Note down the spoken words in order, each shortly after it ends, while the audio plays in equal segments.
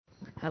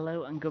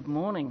Hello and good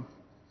morning.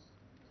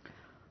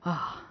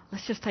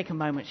 Let's just take a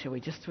moment, shall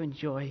we, just to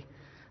enjoy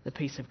the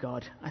peace of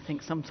God. I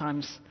think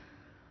sometimes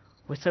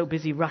we're so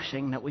busy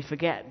rushing that we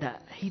forget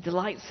that He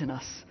delights in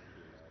us.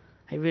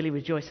 He really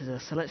rejoices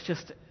us. So let's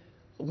just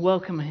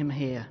welcome Him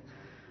here.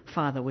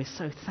 Father, we're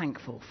so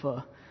thankful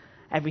for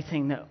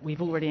everything that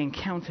we've already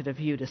encountered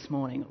of You this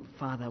morning.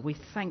 Father, we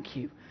thank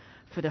You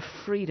for the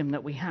freedom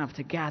that we have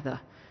to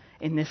gather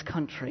in this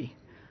country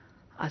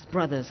as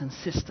brothers and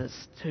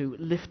sisters to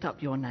lift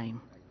up Your name.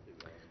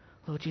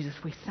 Lord Jesus,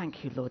 we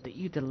thank You, Lord, that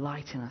You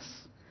delight in us,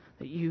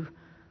 that You've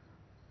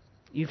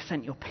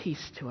sent Your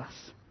peace to us.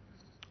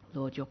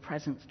 Lord, Your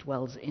presence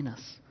dwells in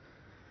us.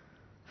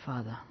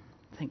 Father,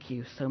 thank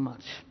You so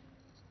much.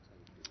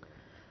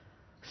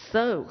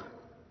 So,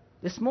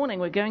 this morning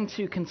we're going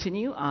to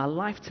continue our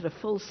Life to the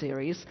Full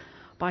series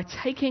by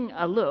taking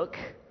a look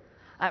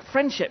at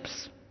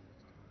friendships.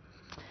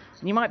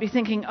 And you might be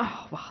thinking,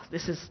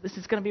 this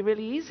is going to be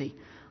really easy.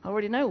 I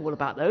already know all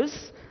about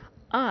those.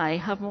 I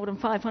have more than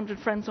 500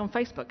 friends on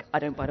Facebook. I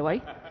don't, by the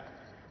way.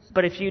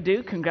 But if you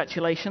do,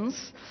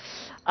 congratulations.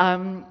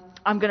 I'm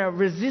going to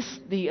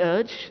resist the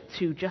urge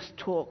to just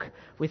talk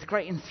with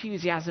great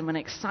enthusiasm and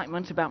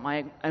excitement about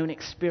my own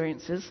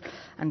experiences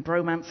and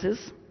bromances.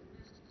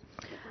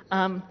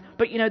 But,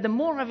 the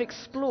more I've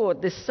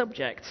explored this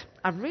subject,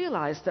 I've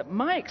realized that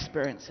my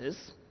experiences,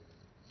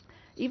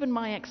 even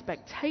my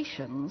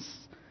expectations,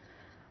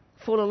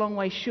 fall a long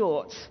way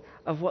short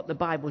of what the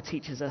Bible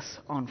teaches us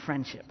on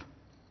friendship.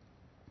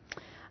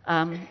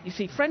 You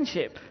see,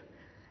 friendship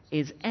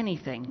is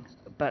anything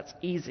but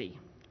easy.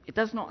 It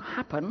does not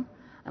happen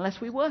unless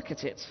we work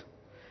at it.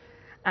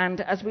 And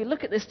as we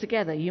look at this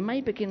together, you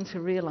may begin to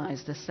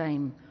realize the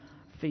same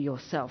for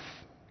yourself.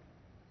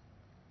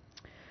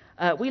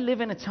 We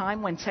live in a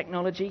time when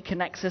technology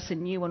connects us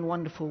in new and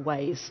wonderful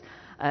ways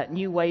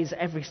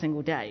every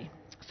single day.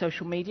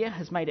 Social media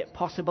has made it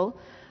possible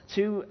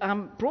to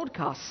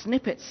broadcast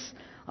snippets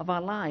of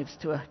our lives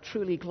to a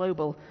truly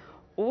global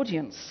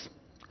audience.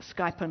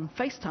 Skype and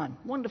FaceTime,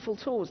 wonderful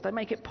tools. They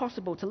make it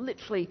possible to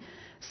literally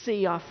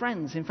see our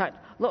friends. In fact,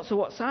 lots of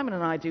what Simon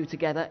and I do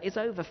together is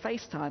over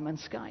FaceTime and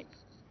Skype.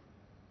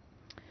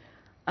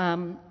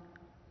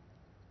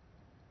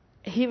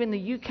 Here in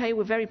the UK,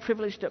 we're very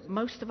privileged that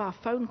most of our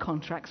phone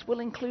contracts will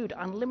include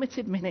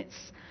unlimited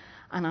minutes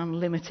and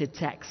unlimited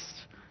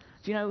text.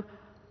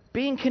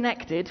 Being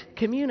connected,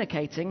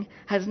 communicating,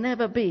 has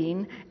never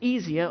been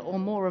easier or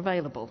more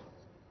available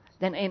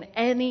than in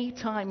any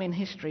time in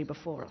history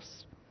before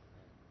us.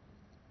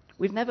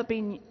 We've never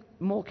been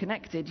more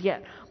connected,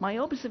 yet my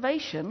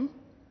observation,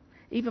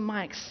 even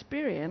my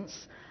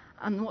experience,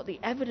 and what the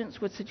evidence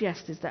would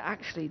suggest is that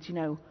actually,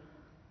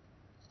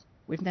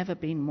 we've never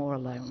been more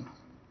alone.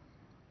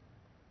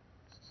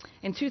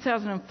 In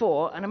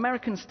 2004, an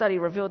American study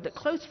revealed that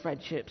close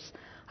friendships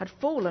had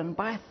fallen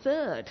by a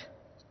third.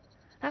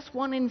 That's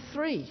 1 in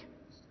 3.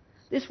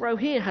 This row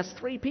here has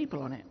 3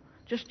 people on it.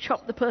 Just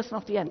chop the person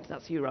off the end.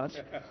 That's you, Raj.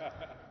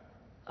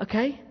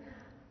 Okay?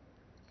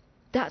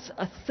 That's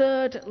a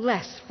third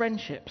less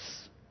friendships.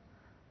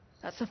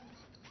 That's a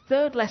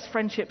third less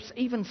friendships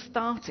even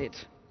started.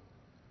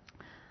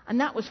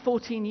 And that was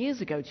 14 years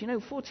ago.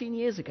 14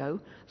 years ago,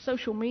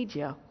 social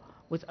media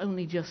was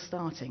only just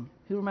starting.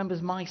 Who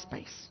remembers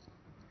MySpace?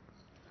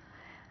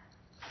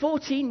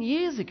 14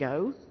 years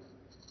ago,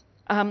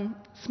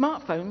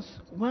 smartphones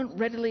weren't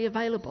readily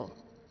available.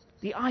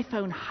 The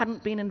iPhone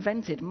hadn't been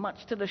invented,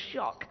 much to the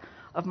shock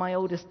of my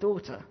oldest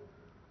daughter.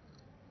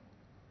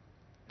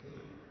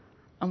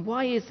 And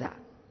why is that?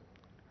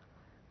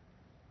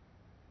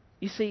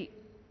 You see,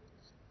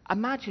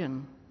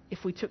 imagine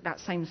if we took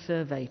that same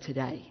survey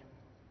today.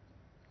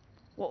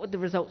 What would the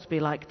results be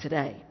like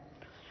today?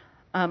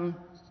 And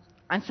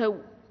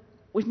so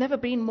we've never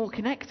been more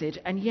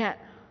connected, and yet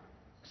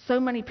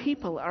so many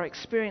people are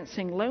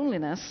experiencing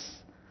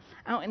loneliness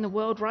out in the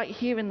world, right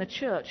here in the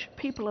church.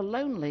 People are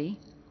lonely.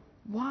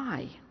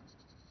 Why?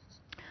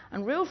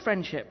 And real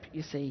friendship,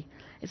 you see,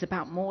 is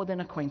about more than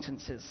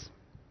acquaintances.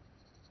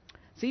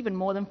 It's even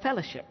more than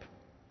fellowship.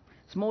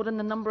 It's more than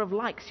the number of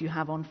likes you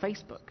have on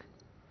Facebook.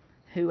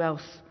 Who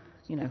else,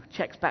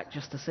 checks back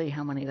just to see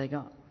how many they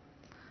got?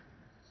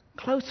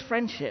 Close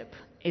friendship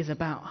is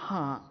about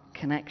heart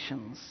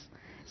connections.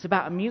 It's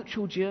about a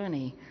mutual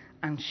journey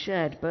and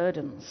shared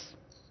burdens.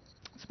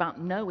 It's about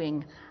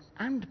knowing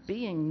and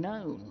being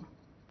known.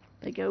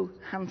 They go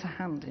hand to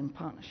hand in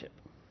partnership.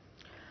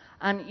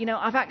 And,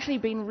 I've actually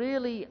been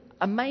really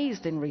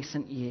amazed in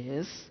recent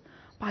years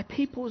by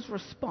people's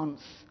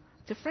response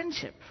to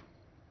friendship.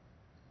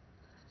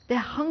 They're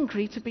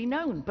hungry to be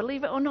known,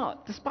 believe it or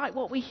not. Despite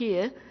what we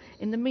hear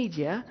in the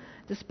media,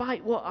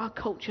 despite what our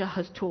culture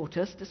has taught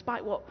us,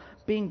 despite what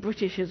being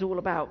British is all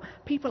about,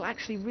 people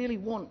actually really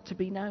want to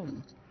be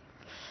known.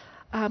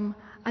 And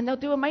they'll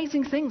do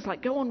amazing things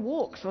like go on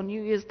walks on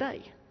New Year's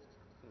Day.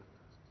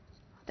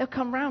 They'll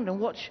come round and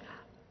watch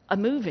a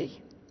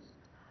movie.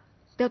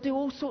 They'll do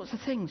all sorts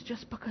of things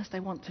just because they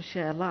want to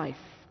share life.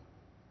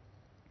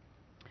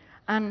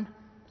 And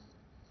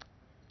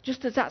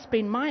just as that's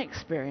been my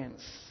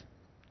experience,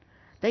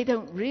 They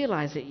don't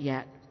realize it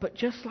yet, but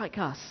just like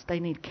us, they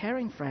need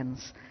caring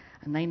friends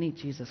and they need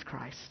Jesus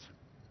Christ.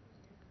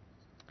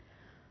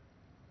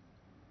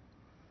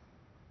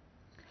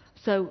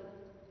 So,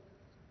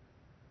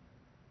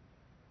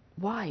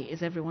 why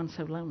is everyone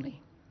so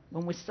lonely?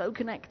 When we're so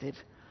connected,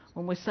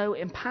 when we're so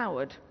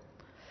empowered.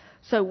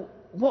 So,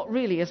 what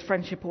really is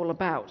friendship all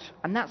about?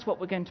 And that's what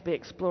we're going to be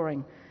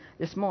exploring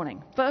this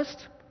morning.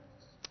 First,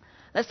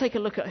 let's take a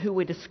look at who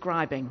we're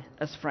describing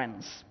as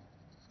friends.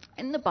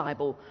 In the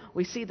Bible,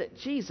 we see that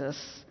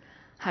Jesus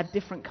had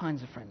different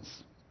kinds of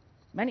friends.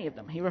 Many of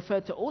them. He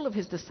referred to all of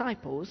his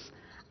disciples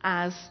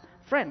as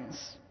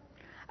friends.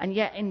 And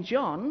yet in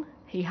John,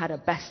 he had a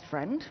best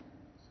friend.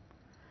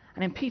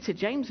 And in Peter,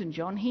 James, and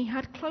John, he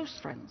had close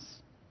friends.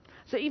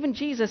 So even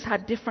Jesus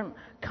had different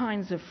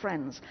kinds of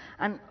friends.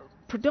 And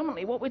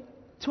predominantly what we're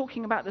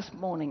talking about this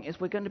morning is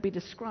we're going to be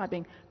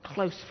describing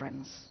close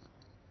friends.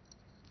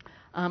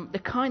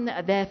 The kind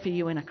that are there for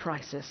you in a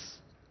crisis.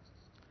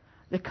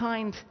 The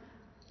kind,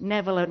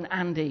 Neville and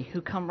Andy,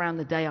 who come round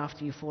the day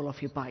after you fall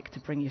off your bike to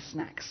bring you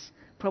snacks.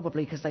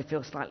 Probably because they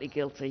feel slightly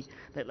guilty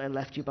that they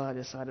left you by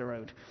the side of the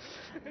road.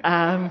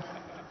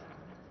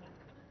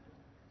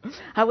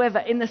 However,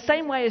 in the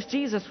same way as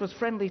Jesus was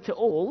friendly to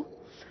all,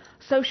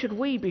 so should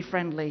we be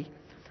friendly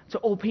to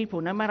all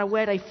people, no matter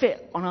where they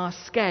fit on our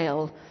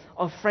scale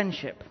of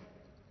friendship.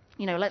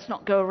 You know, let's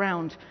not go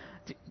around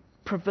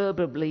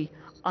proverbially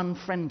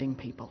unfriending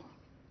people.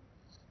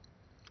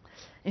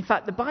 In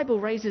fact, the Bible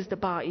raises the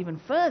bar even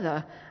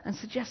further and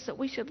suggests that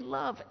we should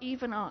love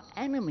even our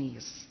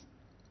enemies.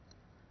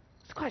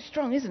 It's quite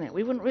strong, isn't it?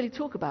 We wouldn't really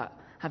talk about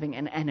having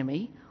an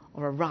enemy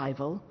or a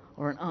rival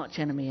or an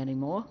archenemy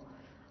anymore.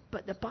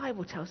 But the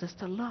Bible tells us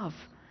to love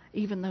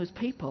even those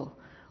people,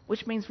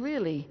 which means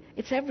really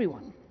it's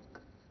everyone.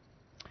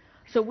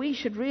 So we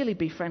should really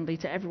be friendly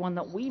to everyone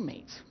that we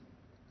meet.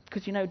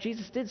 Because, you know,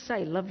 Jesus did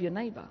say, love your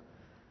neighbor.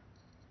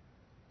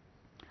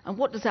 And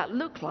what does that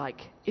look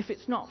like if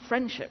it's not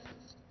friendship?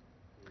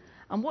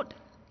 And what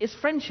is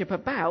friendship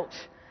about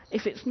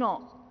if it's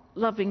not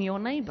loving your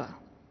neighbor?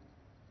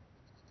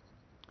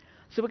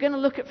 So we're going to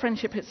look at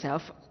friendship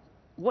itself.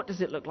 What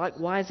does it look like?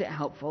 Why is it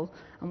helpful?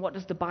 And what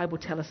does the Bible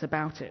tell us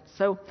about it?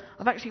 So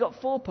I've actually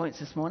got 4 points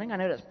this morning. I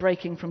know that's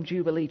breaking from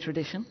Jubilee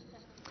tradition.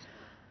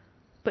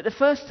 But the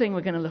first thing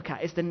we're going to look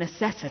at is the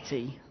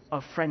necessity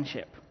of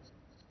friendship,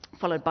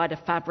 followed by the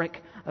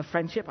fabric of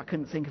friendship. I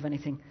couldn't think of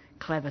anything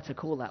clever to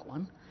call that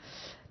one.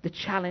 The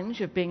challenge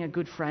of being a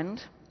good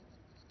friend,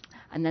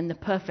 and then the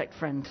perfect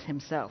friend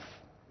himself.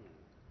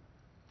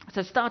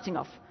 So starting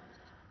off,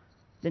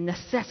 the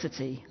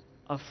necessity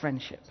of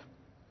friendship.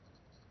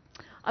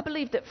 I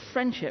believe that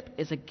friendship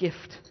is a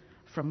gift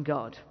from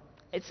God.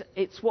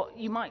 It's what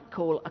you might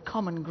call a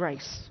common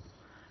grace.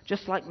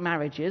 Just like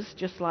marriages,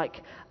 just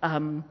like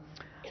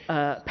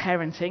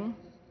parenting.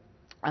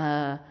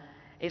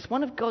 It's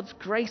one of God's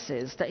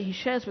graces that he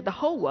shares with the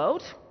whole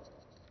world,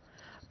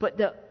 but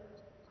that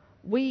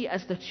we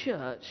as the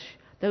church,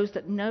 those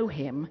that know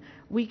him,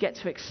 we get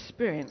to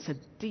experience a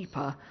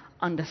deeper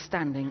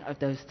understanding of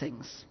those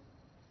things.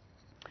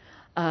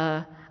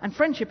 And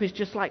friendship is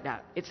just like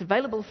that. It's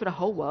available for the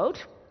whole world.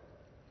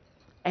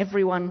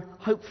 Everyone,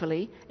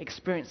 hopefully,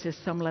 experiences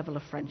some level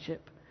of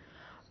friendship.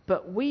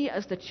 But we,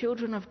 as the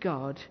children of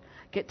God,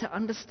 get to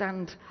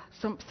understand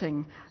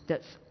something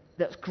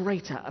that's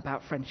greater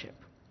about friendship.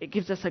 It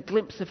gives us a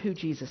glimpse of who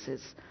Jesus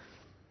is.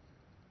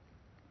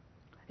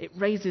 It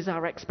raises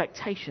our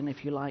expectation,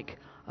 if you like,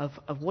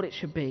 of what it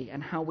should be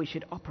and how we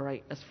should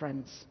operate as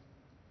friends.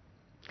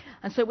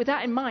 And so with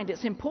that in mind,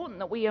 it's important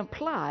that we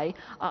apply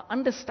our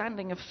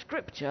understanding of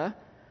Scripture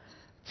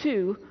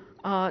to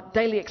our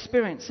daily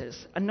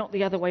experiences and not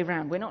the other way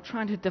around. We're not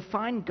trying to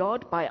define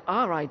God by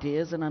our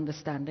ideas and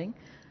understanding,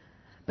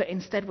 but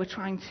instead we're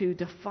trying to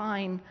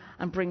define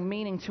and bring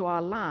meaning to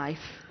our life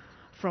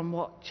from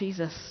what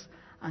Jesus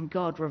and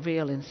God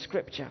reveal in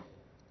Scripture.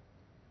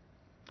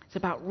 It's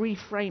about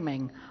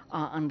reframing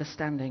our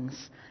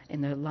understandings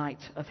in the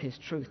light of his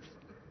truth.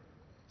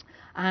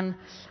 And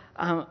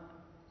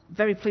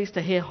very pleased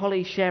to hear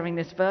Holly sharing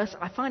this verse.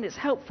 I find it's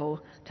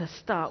helpful to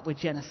start with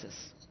Genesis.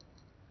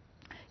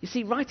 You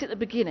see, right at the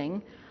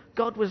beginning,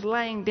 God was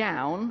laying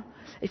down,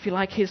 if you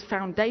like, his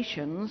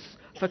foundations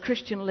for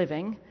Christian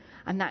living,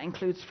 and that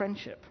includes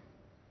friendship.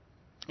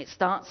 It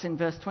starts in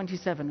verse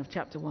 27 of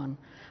chapter 1.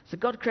 So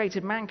God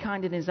created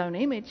mankind in his own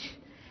image.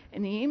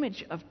 In the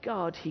image of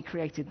God, he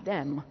created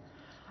them.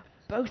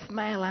 Both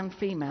male and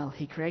female,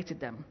 he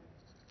created them.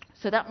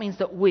 So that means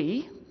that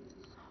we,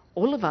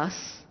 all of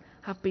us,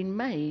 have been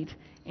made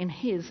in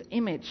his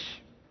image.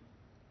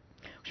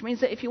 Which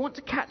means that if you want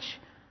to catch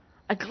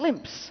a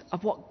glimpse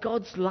of what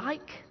God's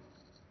like,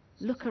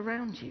 look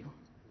around you.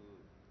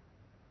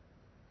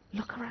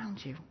 Look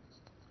around you.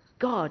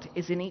 God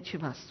is in each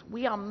of us.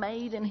 We are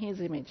made in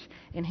his image,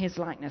 in his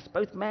likeness,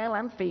 both male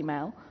and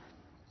female.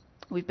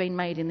 We've been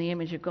made in the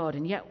image of God,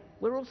 and yet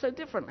we're all so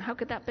different. How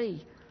could that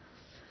be?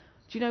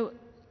 Do you know,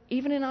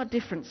 even in our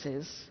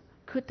differences,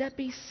 could there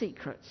be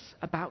secrets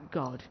about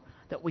God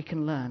that we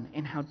can learn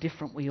in how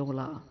different we all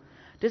are?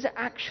 Does it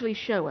actually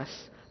show us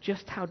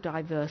just how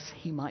diverse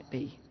he might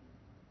be.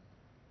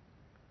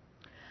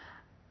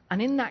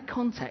 And in that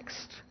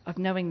context of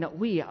knowing that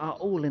we are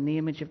all in the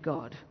image of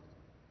God,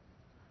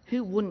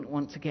 who wouldn't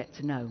want to get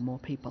to know more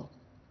people?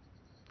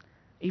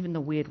 Even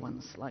the weird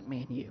ones like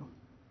me and you.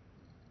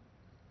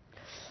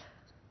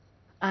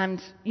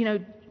 And,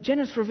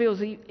 Genesis reveals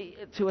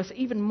to us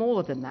even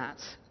more than that.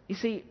 You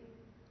see,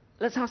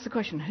 let's ask the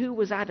question, who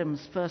was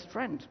Adam's first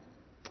friend?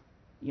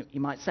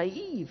 You might say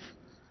Eve.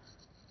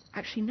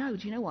 Actually, no,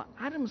 do you know what?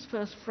 Adam's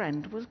first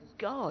friend was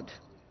God.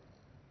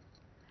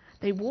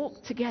 They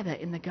walked together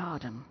in the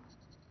garden.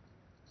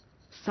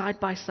 Side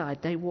by side,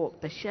 they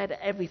walked. They shared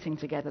everything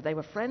together. They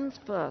were friends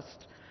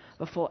first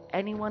before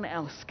anyone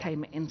else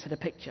came into the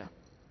picture.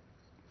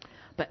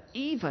 But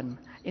even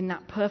in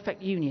that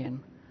perfect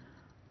union,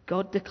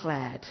 God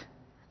declared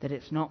that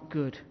it's not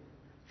good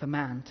for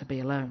man to be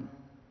alone.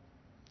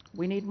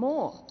 We need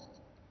more.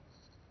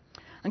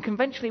 And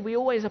conventionally, we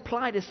always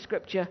apply this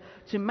scripture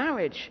to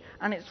marriage,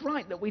 and it's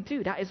right that we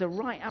do. That is a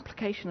right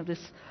application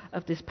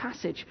of this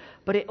passage.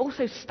 But it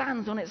also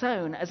stands on its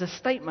own as a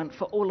statement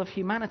for all of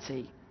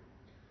humanity.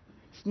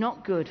 It's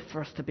not good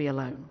for us to be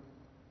alone.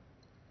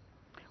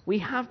 We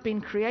have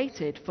been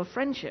created for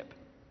friendship.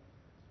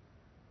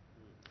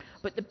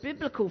 But the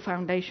biblical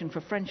foundation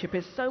for friendship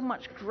is so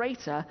much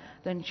greater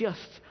than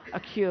just a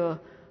cure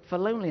for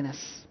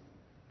loneliness.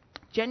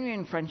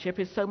 Genuine friendship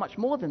is so much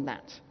more than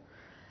that.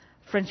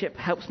 Friendship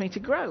helps me to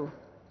grow.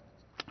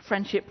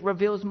 Friendship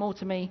reveals more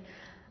to me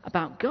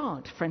about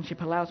God.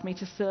 Friendship allows me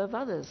to serve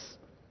others,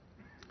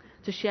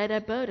 to share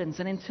their burdens,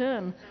 and in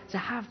turn, to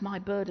have my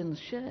burdens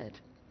shared.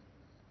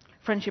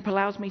 Friendship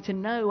allows me to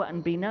know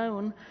and be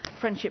known.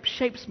 Friendship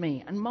shapes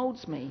me and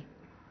molds me.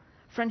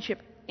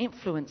 Friendship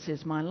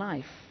influences my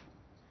life.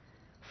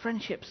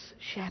 Friendships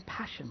share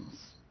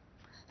passions.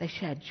 They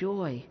share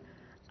joy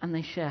and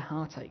they share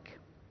heartache.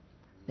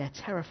 They're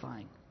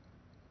terrifying.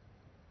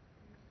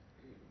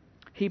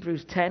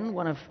 Hebrews 10,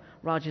 one of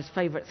Raj's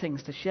favourite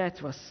things to share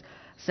to us,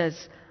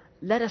 says,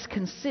 "Let us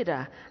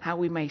consider how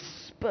we may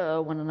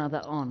spur one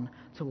another on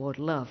toward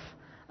love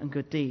and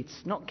good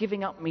deeds, not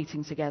giving up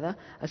meeting together,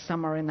 as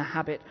some are in the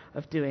habit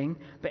of doing,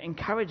 but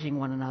encouraging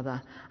one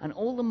another, and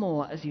all the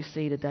more as you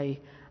see the day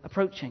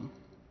approaching."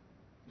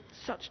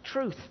 Such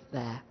truth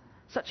there,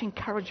 such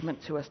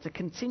encouragement to us to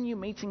continue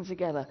meeting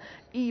together,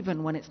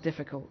 even when it's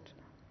difficult.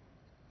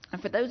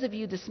 And for those of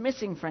you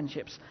dismissing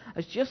friendships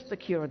as just the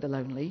cure of the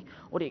lonely,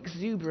 or the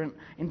exuberant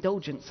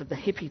indulgence of the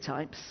hippie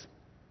types,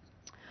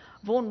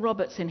 Vaughan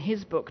Roberts, in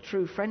his book,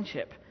 True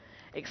Friendship,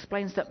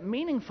 explains that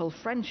meaningful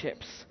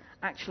friendships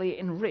actually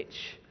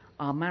enrich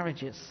our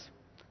marriages.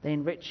 They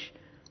enrich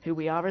who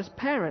we are as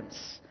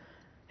parents,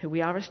 who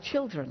we are as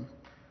children,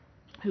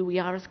 who we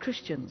are as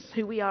Christians,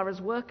 who we are as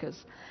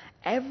workers.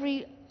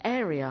 Every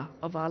area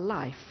of our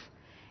life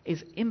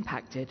is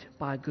impacted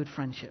by a good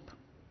friendship.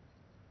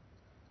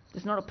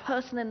 There's not a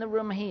person in the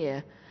room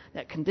here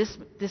that can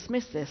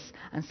dismiss this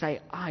and say,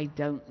 "I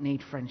don't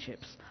need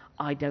friendships.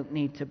 I don't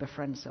need to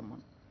befriend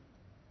someone."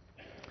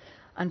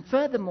 And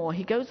furthermore,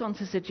 he goes on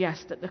to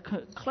suggest that the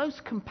close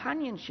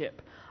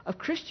companionship of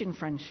Christian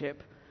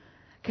friendship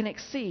can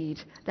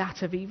exceed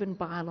that of even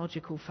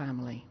biological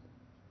family.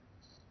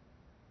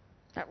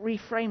 That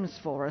reframes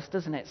for us,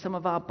 doesn't it, some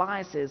of our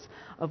biases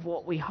of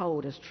what we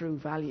hold as true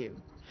value.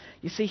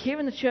 You see, here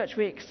in the church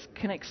we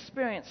can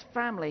experience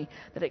family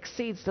that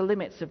exceeds the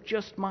limits of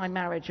just my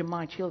marriage and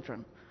my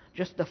children,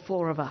 just the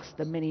four of us,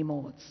 the mini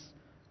Mauds.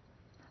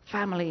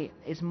 Family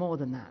is more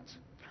than that.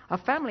 Our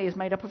family is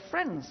made up of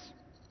friends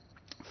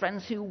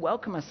who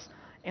welcome us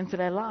into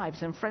their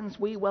lives, and friends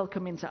we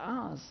welcome into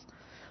ours.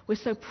 We're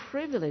so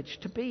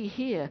privileged to be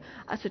here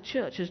as a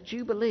church, as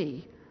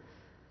Jubilee,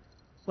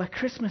 where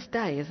Christmas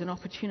Day is an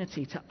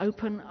opportunity to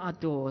open our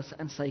doors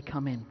and say,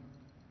 "Come in."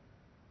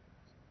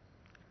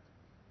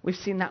 We've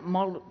seen that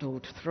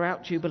modelled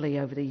throughout Jubilee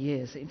over the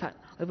years. In fact,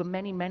 over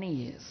many, many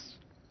years.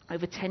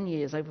 Over 10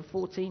 years, over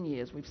 14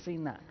 years, we've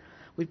seen that.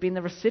 We've been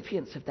the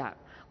recipients of that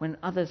when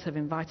others have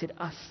invited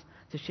us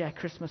to share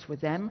Christmas with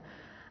them.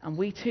 And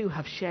we too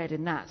have shared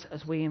in that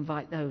as we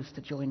invite those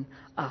to join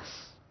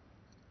us.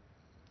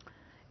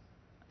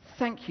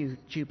 Thank you,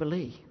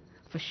 Jubilee,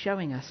 for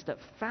showing us that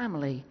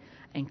family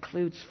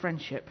includes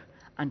friendship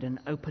and an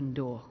open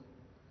door.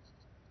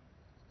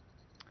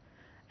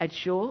 Ed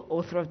Shaw,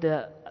 author of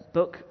the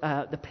book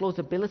The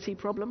Plausibility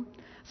Problem,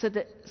 says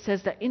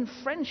that in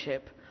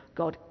friendship,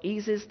 God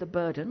eases the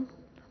burden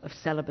of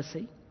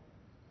celibacy,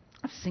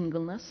 of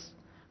singleness.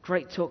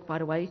 Great talk, by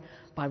the way,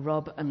 by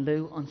Rob and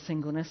Lou on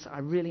singleness. I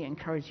really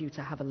encourage you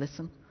to have a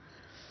listen.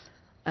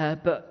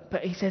 But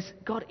he says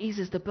God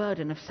eases the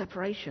burden of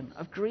separation,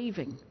 of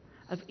grieving,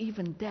 of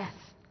even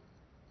death.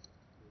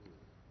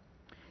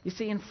 You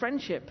see, in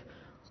friendship,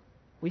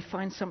 we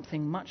find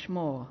something much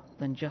more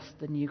than just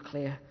the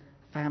nuclear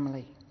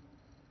family.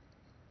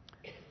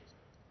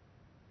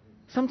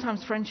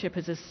 Sometimes friendship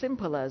is as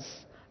simple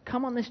as,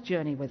 "Come on this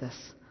journey with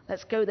us.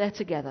 Let's go there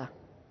together."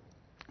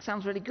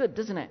 Sounds really good,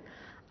 doesn't it?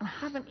 And I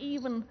haven't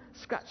even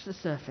scratched the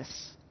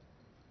surface.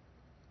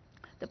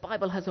 The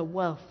Bible has a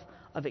wealth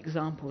of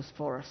examples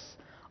for us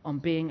on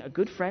being a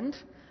good friend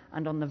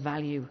and on the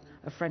value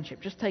of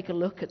friendship. Just take a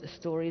look at the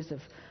stories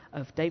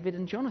of David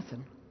and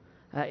Jonathan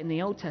in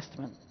the Old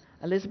Testament,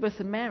 Elizabeth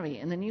and Mary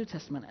in the New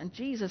Testament, and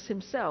Jesus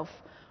himself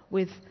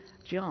with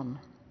John.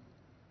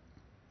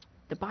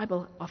 The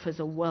Bible offers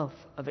a wealth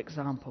of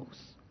examples.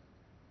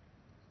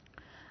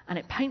 And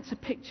it paints a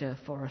picture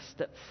for us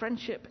that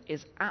friendship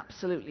is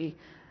absolutely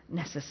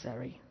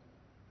necessary.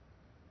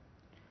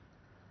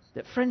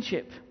 That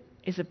friendship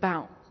is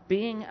about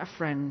being a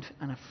friend,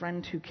 and a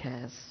friend who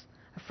cares,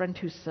 a friend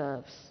who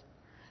serves.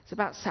 It's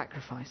about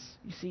sacrifice.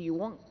 You see, you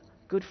want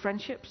good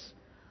friendships?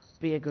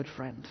 Be a good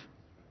friend.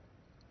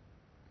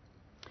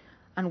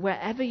 And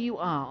wherever you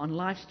are on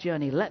life's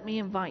journey, let me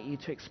invite you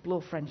to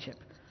explore friendship.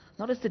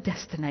 Not as the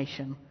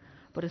destination,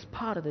 but as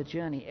part of the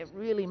journey. It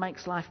really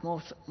makes life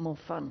more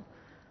fun.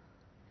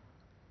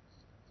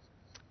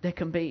 There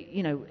can be,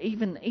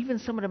 even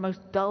some of the most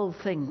dull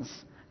things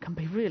can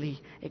be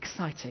really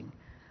exciting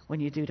when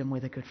you do them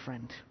with a good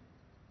friend.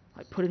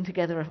 Like putting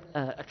together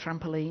a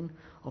trampoline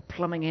or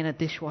plumbing in a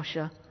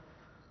dishwasher.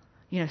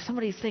 Some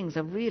of these things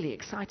are really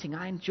exciting.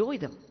 I enjoy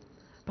them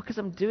because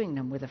I'm doing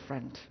them with a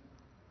friend.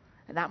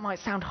 And that might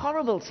sound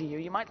horrible to you.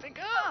 You might think,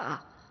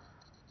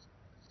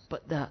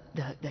 But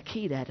the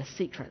key there, the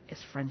secret, is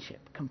friendship,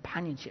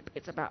 companionship.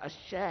 It's about a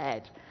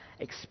shared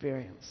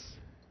experience.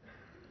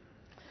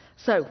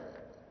 So,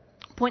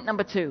 point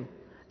number 2,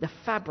 the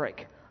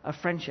fabric of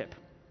friendship.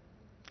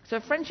 So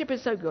if friendship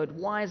is so good,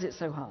 why is it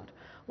so hard?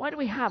 Why do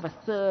we have a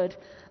third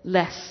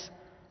less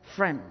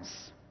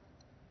friends?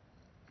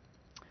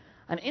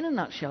 And in a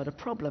nutshell, the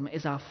problem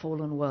is our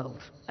fallen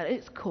world. At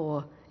its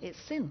core, it's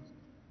sin.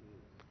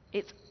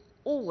 It's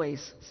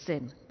always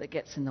sin that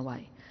gets in the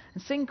way.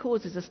 And sin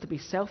causes us to be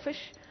selfish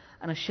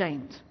and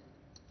ashamed.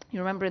 You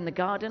remember in the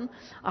garden,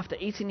 after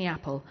eating the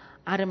apple,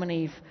 Adam and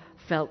Eve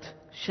felt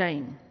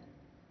shame.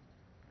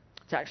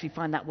 To actually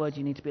find that word,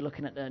 you need to be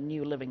looking at the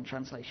New Living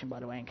Translation, by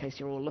the way, in case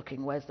you're all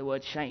looking, where's the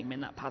word shame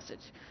in that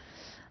passage?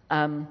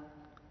 And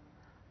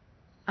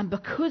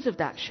because of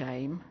that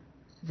shame,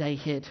 they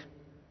hid.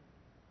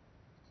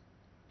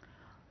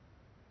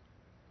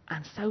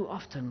 And so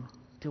often,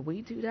 do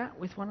we do that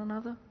with one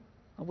another?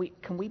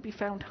 Can we be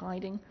found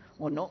hiding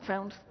or not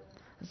found,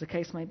 as the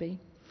case may be?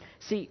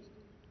 See,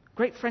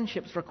 great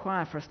friendships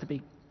require for us to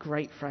be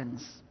great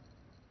friends.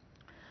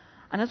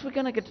 And as we're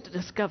going to get to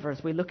discover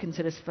as we look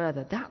into this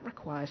further, that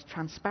requires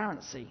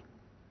transparency.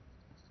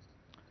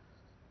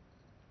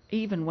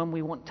 Even when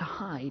we want to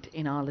hide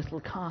in our little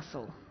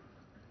castle.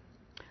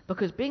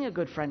 Because being a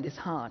good friend is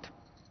hard.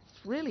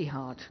 It's really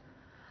hard.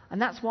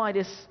 And that's why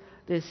this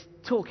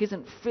talk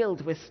isn't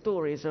filled with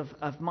stories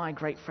of my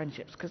great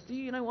friendships. Because do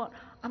you know what?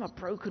 I'm a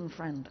broken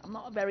friend. I'm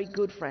not a very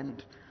good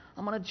friend.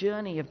 I'm on a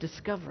journey of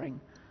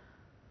discovering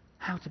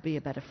how to be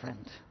a better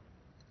friend.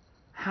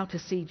 How to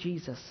see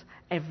Jesus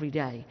every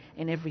day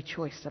in every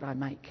choice that I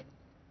make.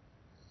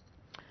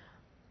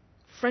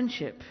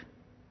 Friendship,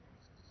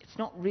 it's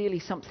not really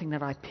something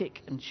that I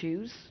pick and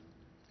choose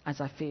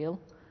as I feel.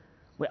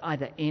 We're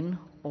either in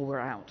or we're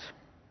out.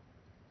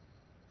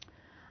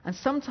 And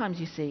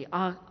sometimes, you see,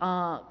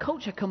 our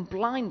culture can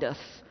blind us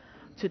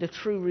to the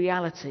true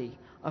reality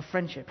of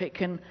friendship. It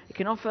can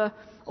offer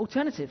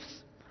alternatives.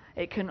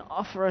 It can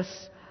offer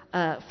us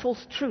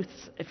false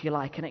truths, if you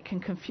like, and it can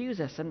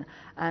confuse us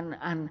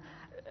and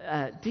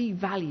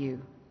devalue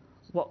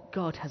what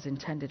God has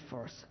intended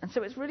for us. And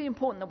so it's really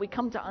important that we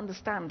come to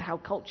understand how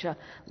culture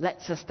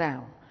lets us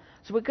down.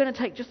 So we're going to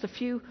take just a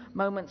few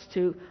moments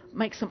to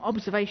make some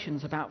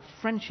observations about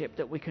friendship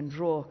that we can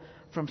draw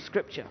from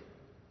Scripture.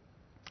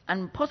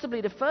 And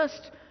possibly the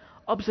first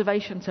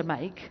observation to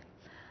make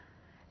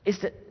is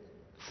that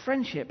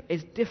friendship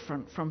is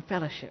different from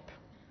fellowship.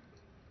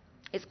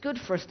 It's good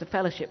for us to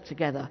fellowship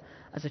together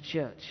as a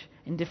church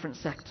in different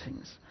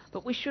settings,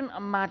 but we shouldn't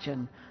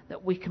imagine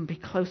that we can be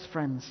close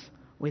friends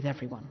with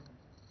everyone.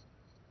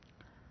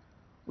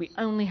 We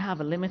only have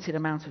a limited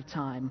amount of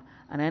time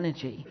and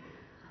energy,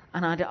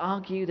 and I'd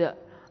argue that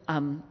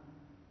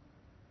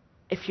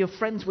if you're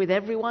friends with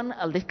everyone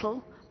a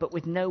little, but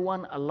with no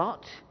one a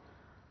lot,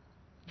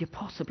 you're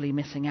possibly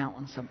missing out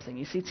on something.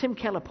 You see, Tim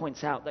Keller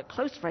points out that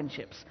close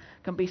friendships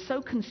can be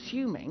so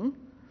consuming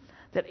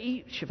that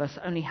each of us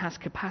only has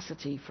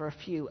capacity for a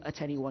few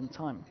at any one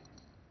time.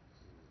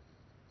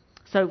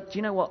 So, do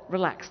you know what?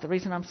 Relax. The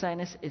reason I'm saying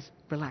this is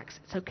relax.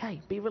 It's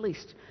okay. Be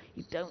released.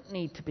 You don't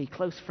need to be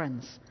close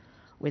friends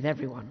with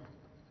everyone.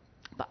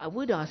 But I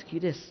would ask you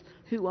this.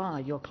 Who are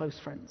your close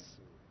friends?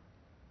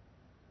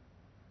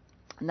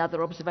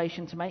 Another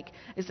observation to make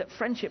is that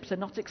friendships are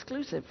not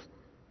exclusive.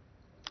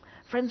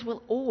 Friends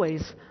will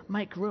always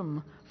make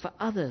room for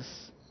others,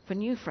 for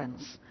new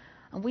friends.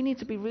 And we need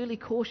to be really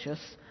cautious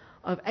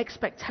of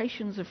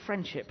expectations of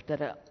friendship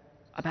that are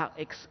about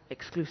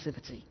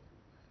exclusivity.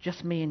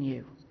 Just me and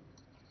you.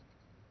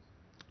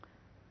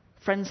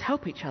 Friends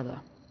help each other.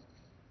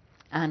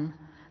 And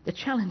the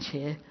challenge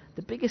here,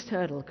 the biggest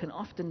hurdle can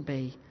often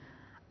be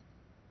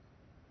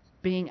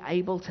being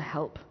able to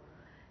help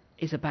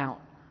is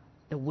about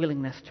the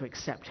willingness to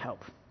accept help.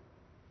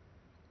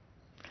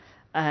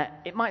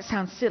 It might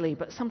sound silly,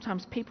 but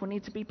sometimes people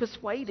need to be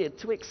persuaded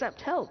to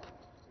accept help.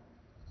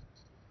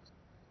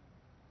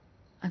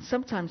 And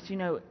sometimes,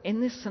 in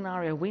this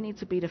scenario, we need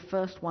to be the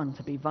first one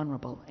to be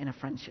vulnerable in a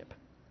friendship.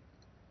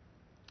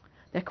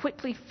 They're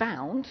quickly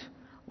found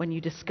when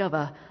you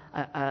discover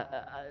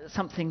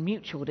something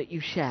mutual that you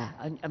share,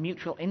 a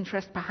mutual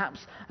interest perhaps,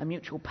 a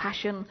mutual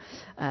passion,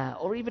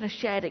 or even a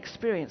shared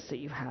experience that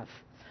you have.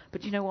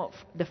 But you know what?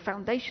 The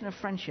foundation of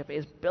friendship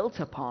is built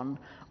upon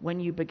when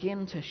you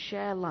begin to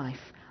share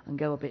life and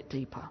go a bit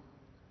deeper.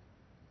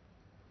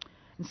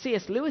 In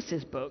C.S.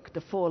 Lewis's book,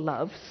 The Four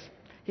Loves,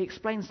 he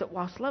explains that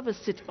whilst lovers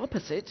sit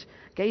opposite,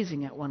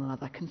 gazing at one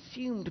another,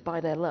 consumed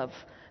by their love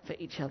for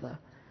each other,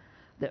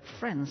 that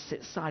friends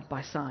sit side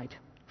by side,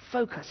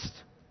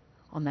 focused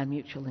on their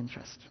mutual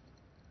interest.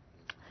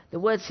 The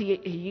words he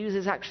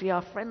uses actually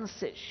are friends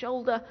sit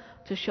shoulder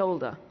to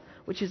shoulder,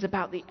 which is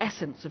about the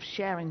essence of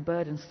sharing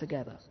burdens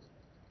together.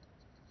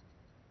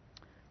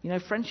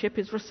 Friendship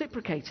is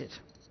reciprocated.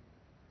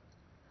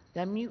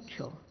 They're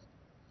mutual.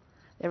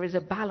 There is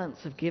a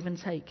balance of give and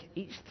take.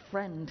 Each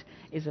friend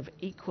is of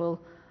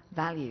equal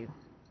value.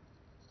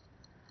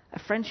 A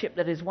friendship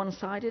that is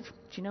one-sided, do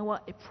you know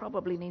what? It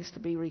probably needs to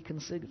be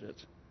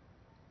reconsidered.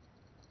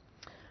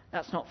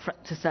 That's not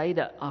to say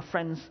that our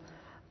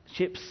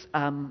friendships,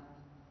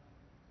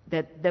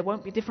 there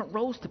won't be different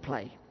roles to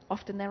play.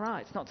 Often there are.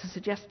 It's not to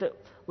suggest that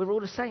we're all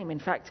the same. In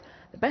fact,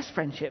 the best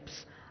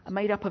friendships are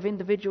made up of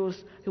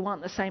individuals who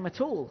aren't the same at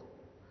all,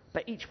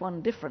 but each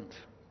one different.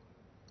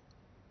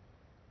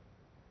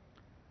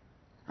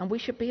 And we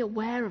should be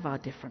aware of our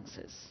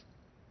differences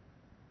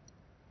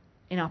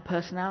in our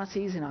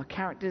personalities, in our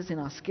characters, in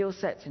our skill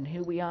sets, in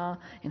who we are,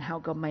 in how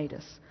God made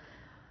us.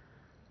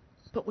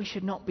 But we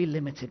should not be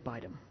limited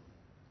by them.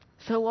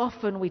 So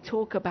often we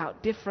talk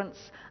about difference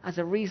as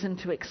a reason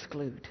to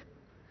exclude,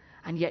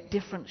 and yet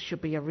difference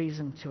should be a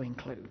reason to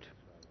include.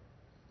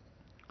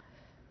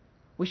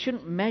 We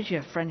shouldn't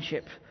measure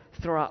friendship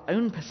through our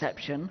own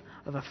perception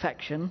of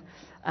affection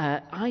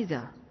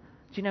either.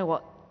 Do you know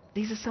what?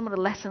 These are some of the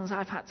lessons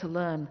I've had to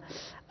learn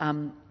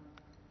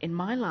in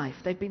my life.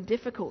 They've been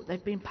difficult.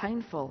 They've been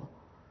painful.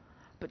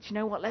 But you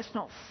know what? Let's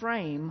not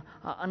frame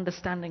our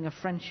understanding of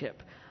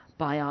friendship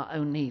by our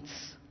own needs.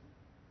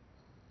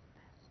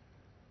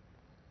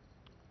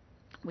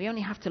 We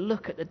only have to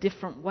look at the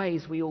different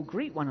ways we all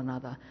greet one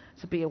another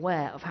to be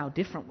aware of how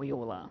different we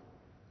all are.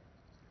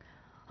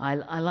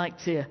 I like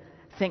to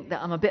think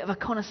that I'm a bit of a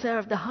connoisseur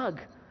of the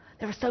hug.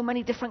 There are so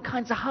many different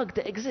kinds of hug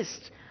that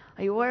exist.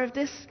 Are you aware of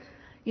this?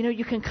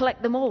 You can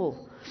collect them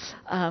all.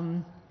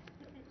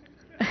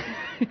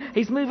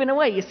 He's moving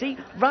away, you see.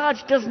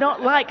 Raj does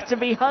not like to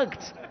be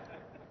hugged.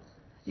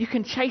 You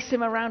can chase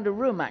him around a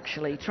room,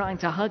 actually, trying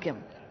to hug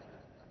him.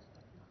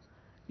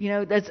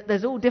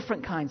 There's all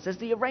different kinds. There's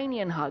the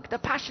Iranian hug, the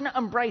passionate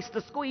embrace,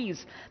 the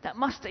squeeze, that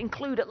must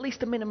include at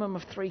least a minimum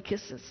of 3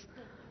 kisses.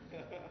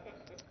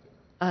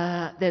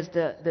 There's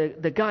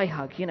the guy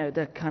hug,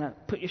 the kind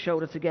of put your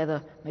shoulder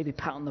together, maybe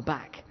pat on the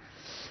back.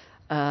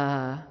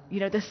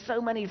 There's so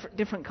many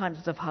different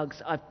kinds of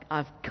hugs.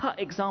 I've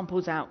cut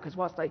examples out because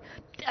whilst I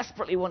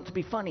desperately want to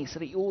be funny so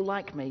that you all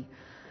like me,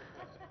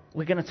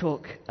 we're going to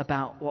talk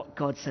about what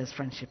God says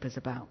friendship is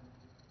about.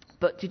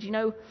 But did you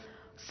know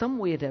some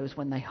weirdos,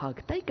 when they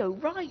hug, they go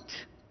right?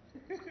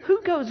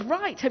 Who goes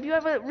right? Have you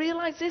ever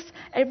realized this?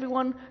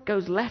 Everyone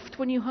goes left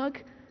when you hug.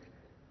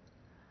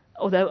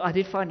 Although I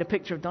did find a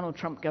picture of Donald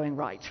Trump going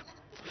right.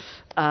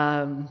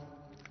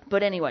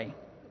 But anyway.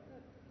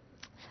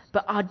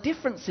 But our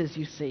differences,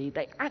 you see,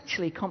 they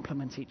actually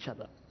complement each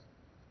other,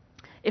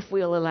 if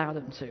we'll allow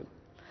them to.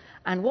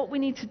 And what we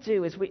need to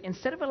do is,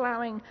 instead of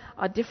allowing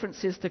our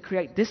differences to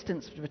create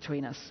distance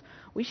between us,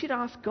 we should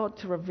ask God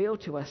to reveal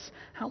to us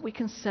how we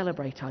can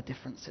celebrate our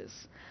differences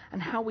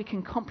and how we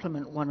can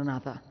complement one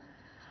another,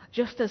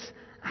 just as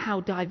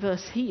how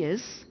diverse He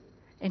is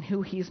in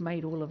who He's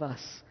made all of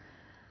us.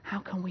 How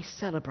can we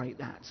celebrate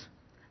that?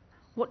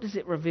 What does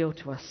it reveal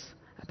to us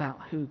about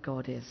who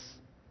God is?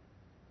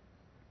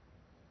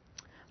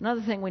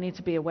 Another thing we need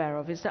to be aware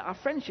of is that our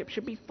friendship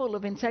should be full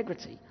of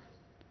integrity.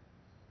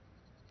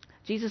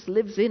 Jesus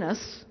lives in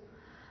us,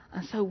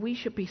 and so we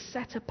should be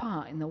set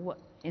apart in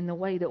the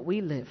way that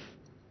we live.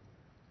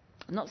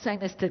 I'm not saying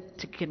this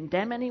to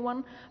condemn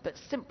anyone, but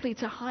simply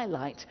to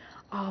highlight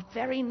our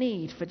very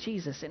need for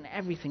Jesus in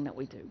everything that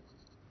we do.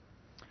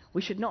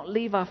 We should not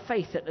leave our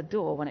faith at the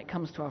door when it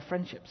comes to our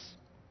friendships.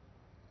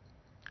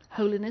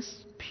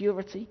 Holiness,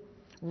 purity,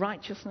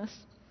 righteousness,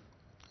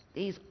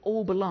 these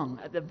all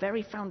belong at the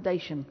very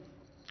foundation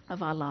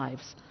of our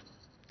lives,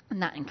 and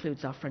that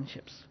includes our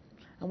friendships.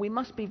 And we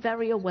must be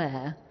very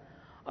aware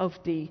of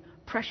the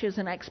pressures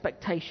and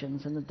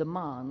expectations and the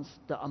demands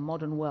that our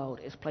modern world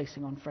is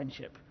placing on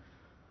friendship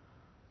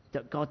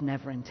that God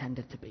never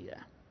intended to be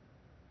there.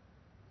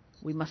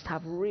 We must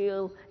have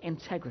real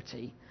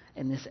integrity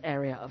in this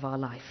area of our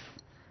life.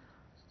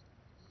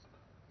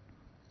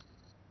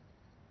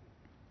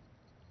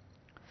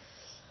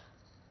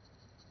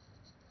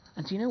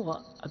 And do you know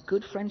what? A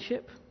good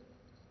friendship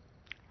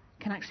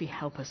can actually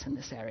help us in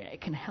this area.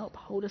 It can help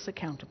hold us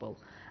accountable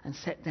and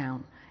set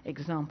down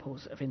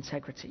examples of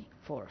integrity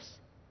for us.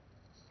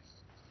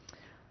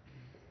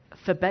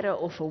 For better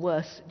or for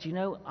worse, do you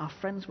know our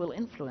friends will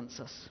influence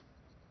us?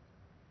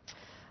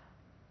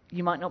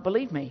 You might not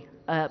believe me,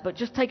 but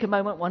just take a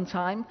moment one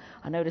time.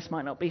 I know this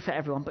might not be for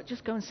everyone, but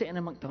just go and sit in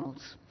a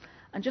McDonald's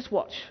and just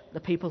watch the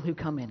people who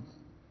come in.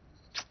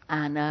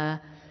 And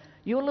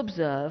you'll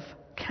observe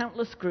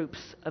countless groups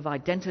of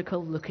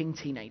identical-looking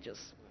teenagers,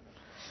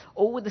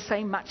 all with the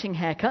same matching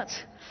haircut,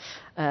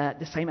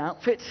 the same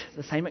outfit,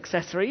 the same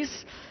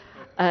accessories.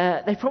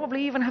 They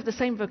probably even have the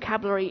same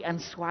vocabulary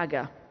and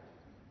swagger.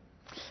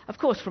 Of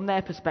course, from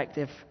their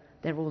perspective,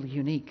 they're all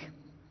unique.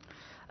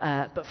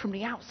 But from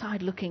the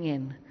outside looking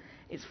in,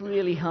 it's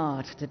really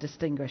hard to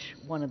distinguish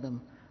one of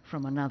them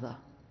from another.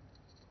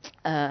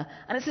 And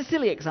it's a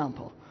silly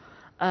example,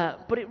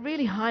 but it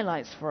really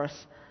highlights for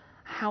us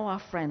how our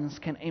friends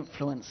can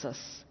influence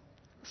us.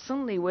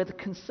 Suddenly we're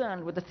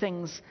concerned with the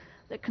things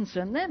that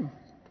concern them.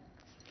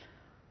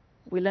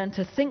 We learn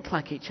to think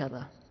like each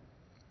other,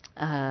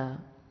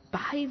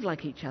 behave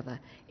like each other,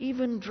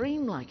 even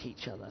dream like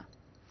each other.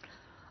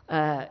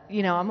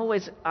 I'm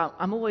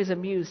always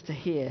amused to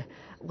hear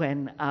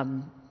when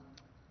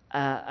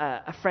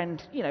a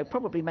friend,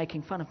 probably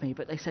making fun of me,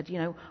 but they said,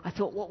 I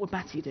thought, what would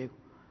Matthew do?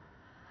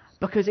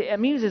 Because it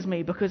amuses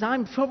me, because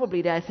I'm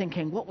probably there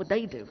thinking, what would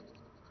they do?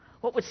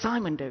 What would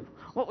Simon do?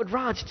 What would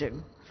Raj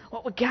do?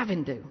 What would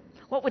Gavin do?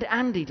 What would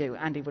Andy do?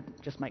 Andy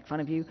would just make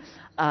fun of you.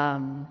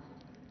 But,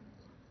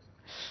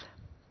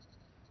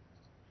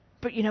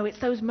 it's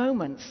those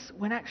moments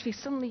when actually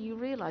suddenly you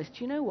realize,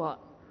 do you know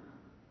what?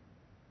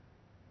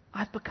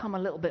 I've become a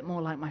little bit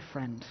more like my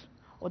friend,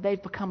 or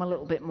they've become a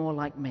little bit more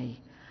like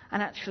me.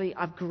 And actually,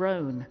 I've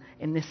grown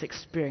in this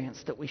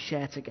experience that we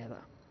share together.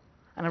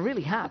 And I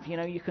really have.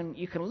 You can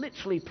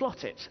literally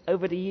plot it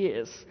over the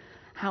years,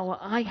 how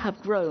I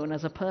have grown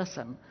as a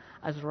person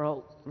as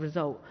a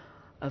result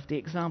of the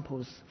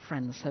examples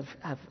friends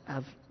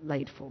have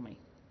laid for me.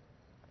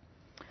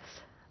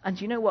 And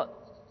you know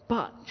what?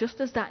 But just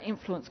as that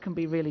influence can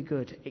be really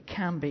good, it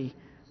can be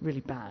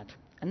really bad.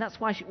 And that's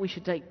why we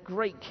should take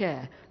great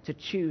care to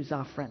choose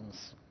our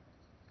friends.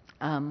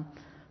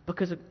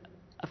 Because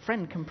a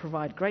friend can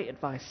provide great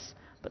advice,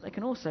 but they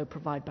can also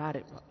provide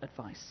bad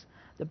advice.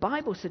 The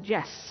Bible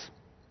suggests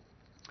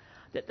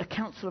that the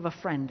counsel of a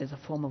friend is a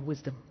form of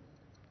wisdom.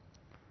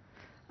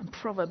 And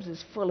Proverbs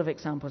is full of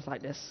examples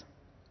like this.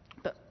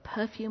 But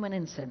perfume and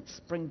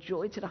incense bring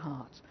joy to the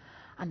heart,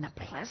 and the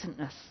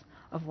pleasantness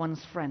of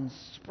one's friends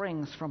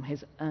springs from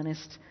his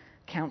earnest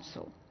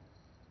counsel.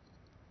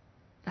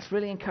 That's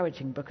really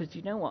encouraging, because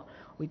you know what?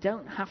 We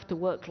don't have to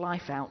work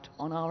life out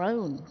on our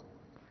own.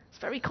 It's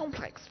very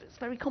complex. It's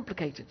very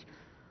complicated.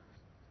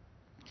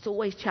 It's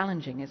always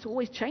challenging. It's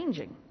always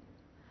changing.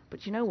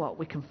 But you know what?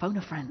 We can phone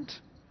a friend.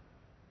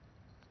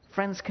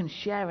 Friends can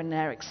share in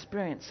their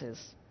experiences,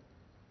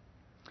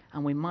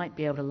 and we might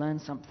be able to learn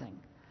something.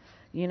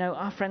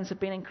 Our friends have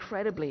been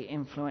incredibly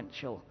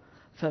influential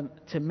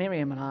to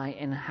Miriam and I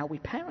in how we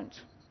parent.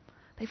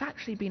 They've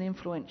actually been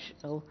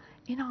influential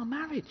in our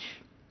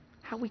marriage,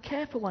 how we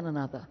care for one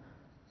another,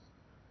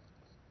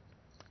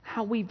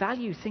 how we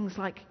value things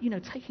like,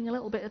 taking a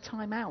little bit of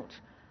time out,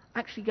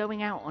 actually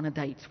going out on a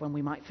date when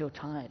we might feel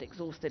tired,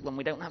 exhausted, when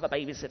we don't have a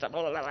babysitter,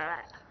 blah, blah, blah, blah.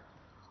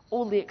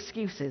 All the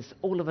excuses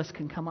all of us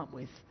can come up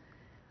with.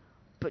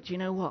 But you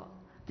know what?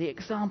 The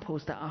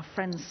examples that our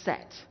friends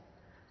set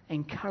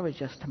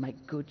encourage us to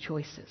make good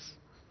choices.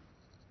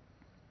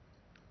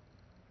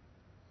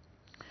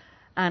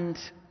 And,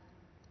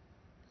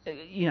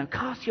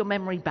 cast your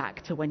memory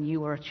back to when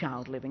you were a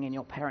child living in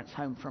your parents'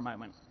 home for a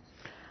moment.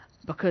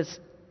 Because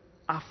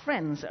our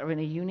friends are in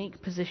a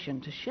unique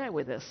position to share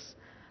with us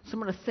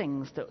some of the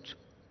things that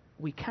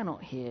we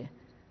cannot hear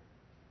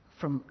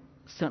from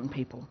certain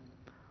people.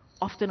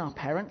 Often our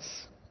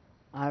parents,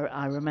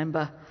 I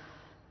remember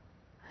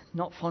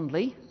not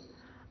fondly,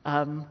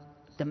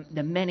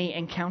 the many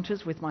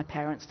encounters with my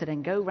parents to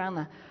then go round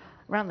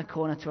the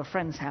corner to a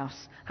friend's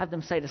house, have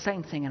them say the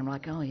same thing, and I'm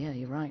like, oh yeah,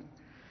 you're right.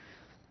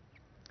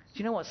 Do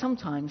you know what?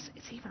 Sometimes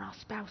it's even our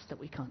spouse that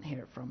we can't hear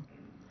it from.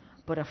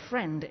 But a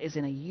friend is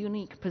in a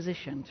unique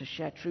position to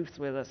share truth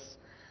with us,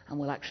 and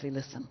will actually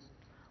listen.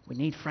 We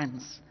need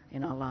friends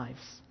in our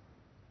lives.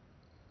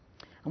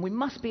 And we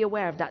must be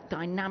aware of that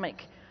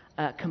dynamic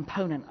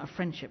component of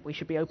friendship. We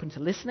should be open to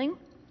listening,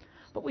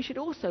 but we should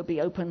also be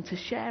open to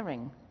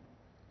sharing.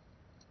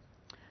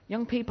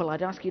 Young people,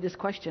 I'd ask you this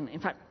question. In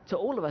fact, to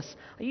all of us,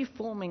 are you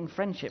forming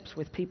friendships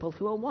with people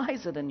who are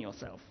wiser than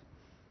yourself?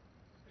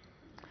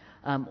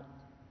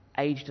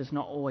 Age does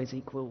not always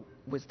equal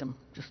wisdom,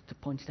 just to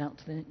point it out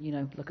to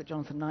look at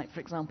Jonathan Knight, for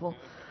example.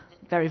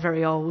 Very,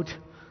 very old.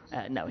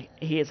 No,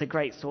 he is a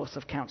great source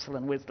of counsel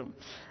and wisdom.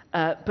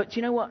 But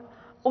you know what?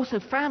 Also,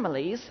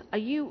 families, are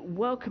you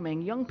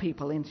welcoming young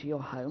people into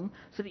your home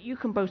so that you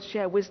can both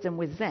share wisdom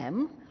with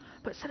them,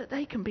 but so that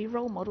they can be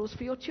role models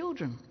for your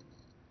children?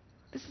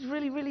 This is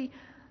really, really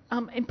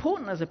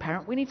important as a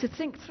parent. We need to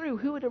think through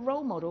who are the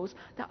role models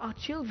that our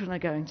children are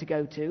going to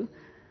go to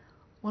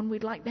when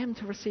we'd like them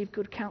to receive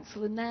good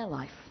counsel in their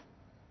life.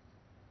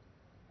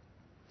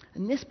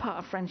 And this part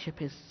of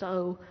friendship is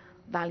so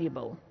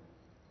valuable.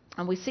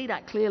 And we see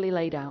that clearly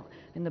laid out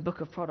in the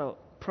book of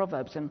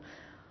Proverbs. And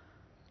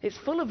it's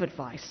full of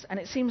advice. And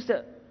it seems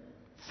that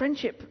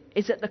friendship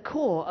is at the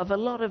core of a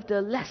lot of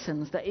the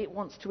lessons that it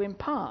wants to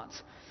impart.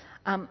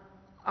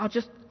 I'll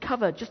just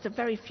cover just a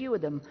very few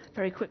of them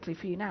very quickly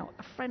for you now.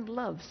 A friend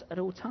loves at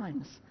all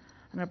times,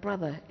 and a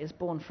brother is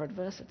born for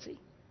adversity.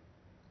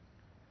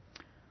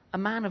 A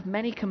man of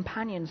many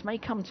companions may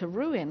come to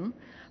ruin,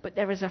 but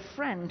there is a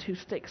friend who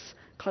sticks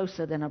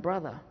closer than a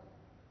brother.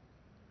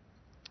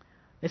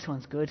 This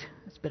one's good.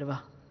 It's a bit of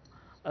a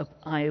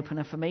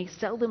eye-opener for me.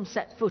 Seldom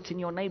set foot in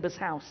your neighbour's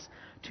house.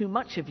 Too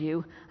much of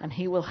you, and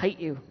he will hate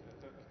you.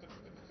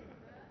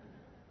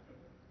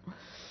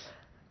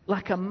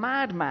 Like a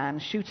madman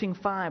shooting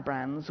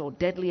firebrands or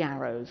deadly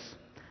arrows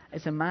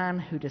is a man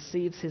who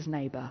deceives his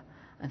neighbour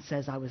and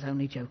says, I was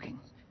only joking.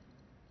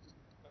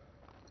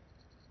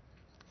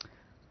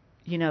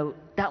 You know,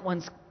 that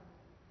one's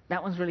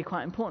really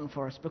quite important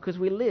for us, because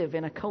we live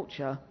in a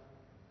culture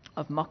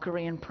of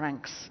mockery and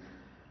pranks.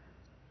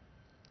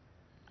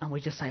 And we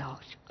just say, oh,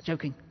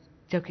 joking,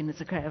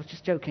 it's okay, I was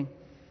just joking.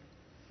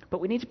 But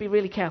we need to be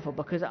really careful,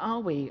 because are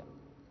we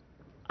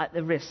at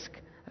the risk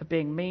of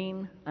being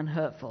mean and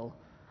hurtful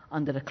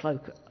under the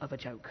cloak of a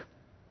joke?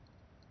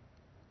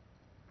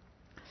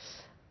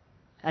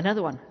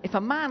 Another one. If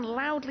a man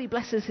loudly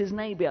blesses his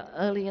neighbour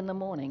early in the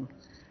morning,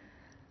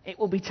 it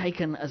will be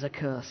taken as a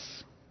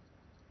curse.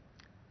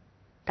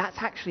 That's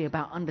actually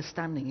about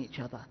understanding each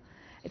other.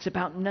 It's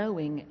about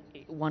knowing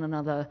one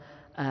another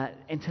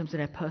in terms of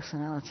their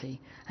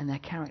personality and their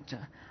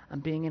character,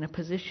 and being in a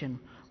position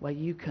where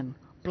you can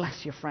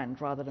bless your friend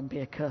rather than be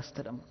a curse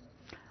to them.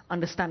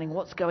 Understanding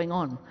what's going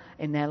on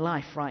in their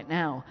life right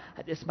now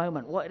at this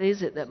moment. What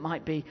is it that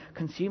might be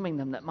consuming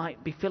them, that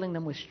might be filling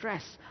them with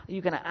stress? Are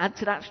you going to add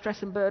to that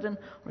stress and burden,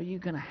 or are you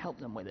going to help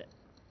them with it?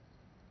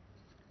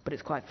 But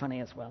it's quite funny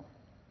as well.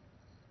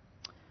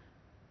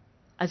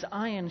 As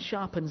iron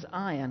sharpens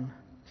iron,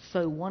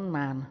 so one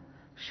man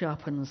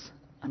sharpens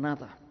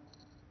another.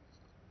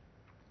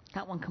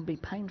 That one can be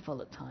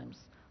painful at times,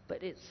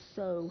 but it's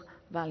so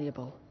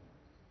valuable.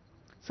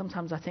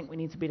 Sometimes I think we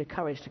need to be the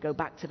courage to go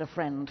back to the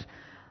friend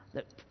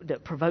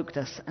that provoked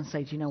us and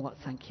say, do you know what,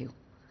 thank you.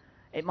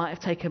 It might have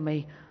taken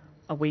me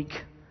a week,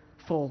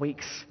 4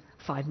 weeks,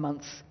 5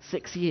 months,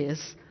 6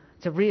 years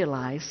to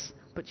realize,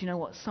 but you know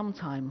what,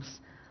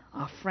 sometimes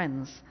our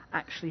friends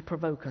actually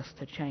provoke us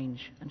to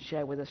change and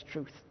share with us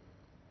truth.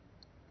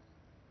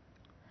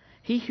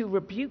 He who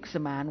rebukes a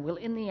man will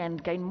in the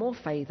end gain more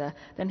favor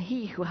than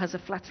he who has a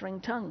flattering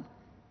tongue.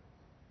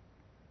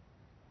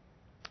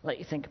 Let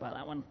you think about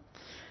that one.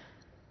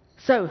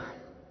 So,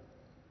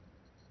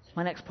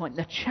 my next point,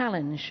 the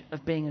challenge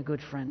of being a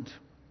good friend.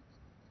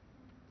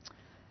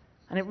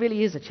 And it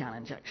really is a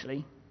challenge,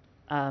 actually.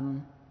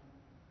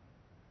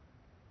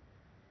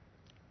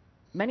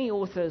 Many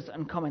authors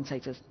and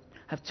commentators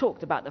have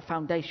talked about the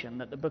foundation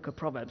that the book of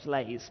Proverbs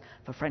lays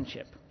for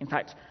friendship. In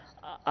fact,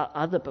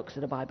 other books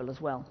of the Bible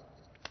as well.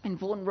 In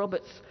Vaughan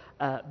Roberts'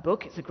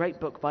 book, it's a great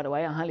book, by the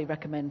way, I highly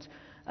recommend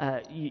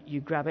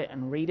you grab it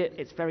and read it.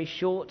 It's very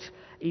short,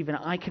 even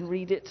I can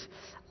read it.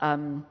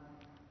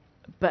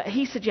 But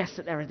he suggests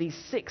that there are these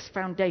 6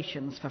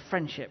 foundations for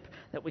friendship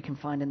that we can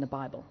find in the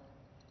Bible.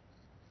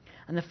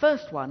 And the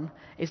first one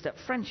is that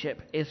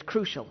friendship is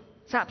crucial.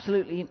 It's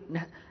absolutely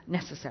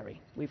necessary.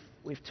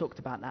 We've talked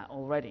about that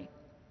already.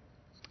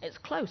 It's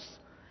close.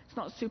 It's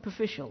not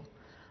superficial.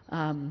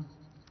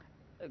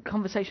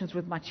 Conversations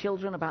with my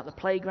children about the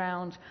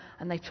playground,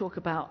 and they talk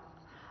about,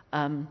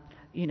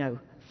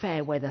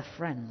 fair weather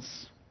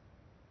friends,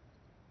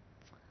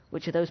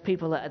 which are those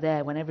people that are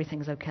there when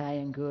everything's okay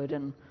and good,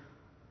 and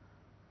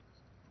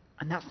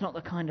that's not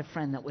the kind of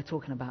friend that we're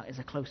talking about as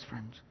a close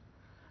friend.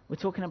 We're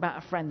talking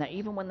about a friend that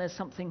even when there's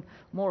something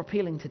more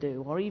appealing to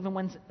do, or even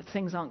when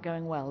things aren't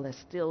going well, they're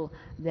still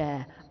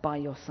there by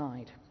your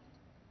side.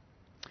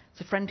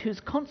 It's a friend who's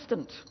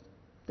constant.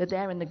 They're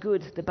there in the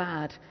good, the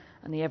bad,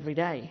 and the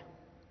everyday.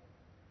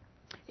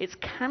 It's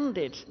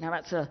candid. Now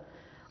that's an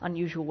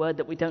unusual word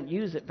that we don't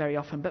use it very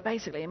often, but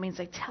basically it means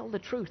they tell the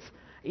truth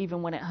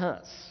even when it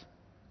hurts.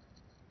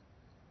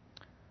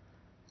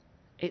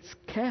 It's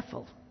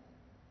careful.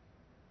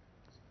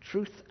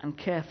 Truth and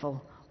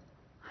careful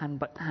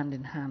hand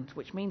in hand,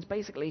 which means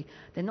basically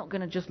they're not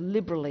going to just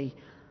liberally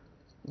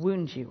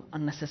wound you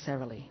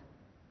unnecessarily.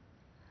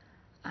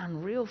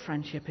 And real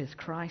friendship is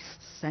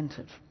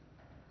Christ-centered.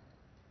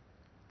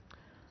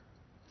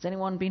 Has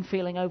anyone been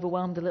feeling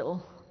overwhelmed a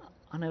little?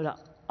 I know that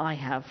I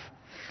have.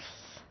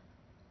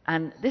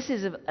 And this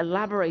is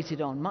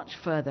elaborated on much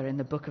further in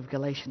the book of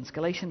Galatians.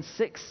 Galatians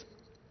 6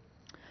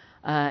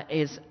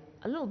 is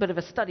a little bit of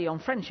a study on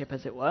friendship,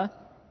 as it were.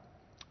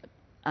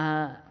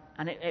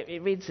 And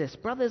it reads this: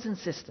 Brothers and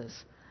sisters,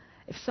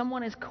 if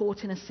someone is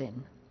caught in a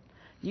sin,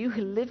 you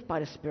who live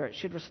by the Spirit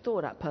should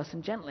restore that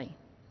person gently.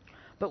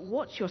 But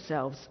watch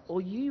yourselves,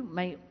 or you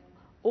may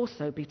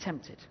also be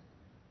tempted.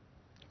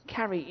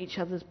 carry each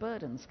other's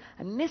burdens.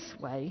 And this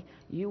way,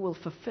 you will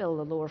fulfill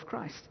the law of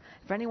Christ.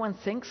 If anyone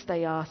thinks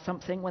they are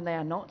something when they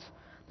are not,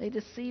 they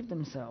deceive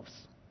themselves.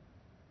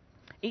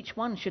 Each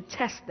one should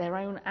test their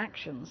own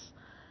actions.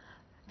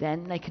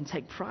 Then they can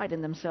take pride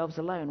in themselves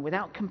alone,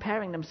 without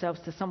comparing themselves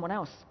to someone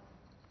else.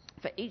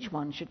 For each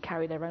one should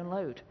carry their own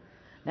load.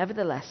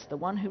 Nevertheless, the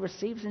one who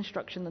receives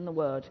instruction in the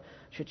word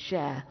should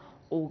share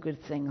all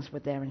good things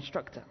with their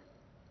instructor.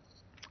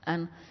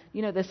 And,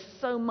 there's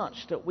so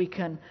much that we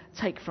can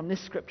take from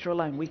this scripture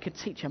alone. We could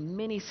teach a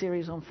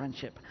mini-series on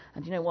friendship.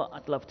 And you know what?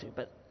 I'd love to,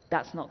 but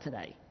that's not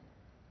today.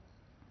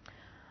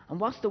 And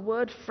whilst the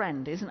word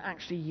friend isn't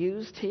actually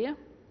used here,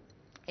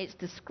 it's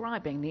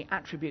describing the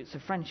attributes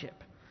of friendship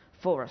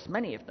for us,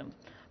 many of them.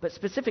 But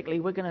specifically,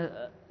 we're going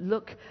to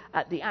look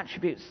at the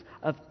attributes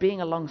of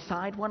being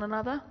alongside one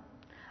another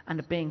and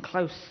of being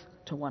close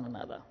to one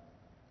another.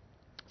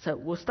 So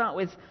we'll start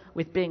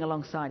with being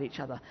alongside each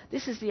other.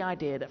 This is the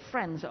idea that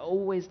friends are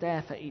always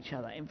there for each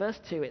other. In verse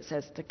 2, it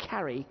says to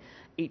carry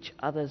each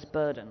other's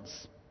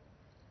burdens.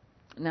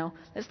 Now,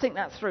 let's think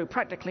that through.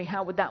 Practically,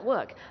 how would that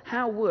work?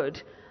 How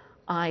would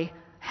I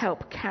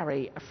help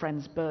carry a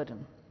friend's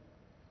burden?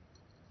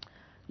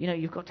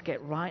 You've got to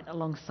get right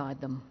alongside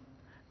them,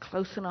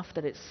 close enough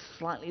that it's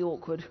slightly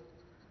awkward,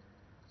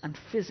 and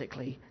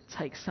physically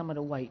take some of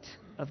the weight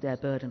of their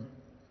burden.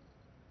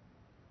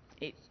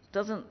 It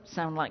doesn't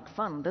sound like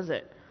fun, does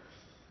it?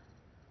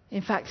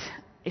 In fact,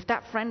 if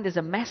that friend is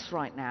a mess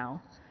right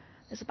now,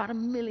 there's about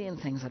 1 million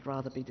things I'd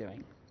rather be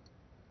doing.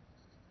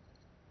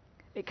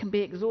 It can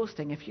be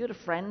exhausting. If you're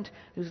a friend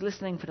who's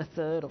listening for the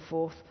 3rd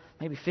or 4th,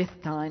 maybe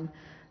 5th time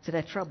to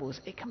their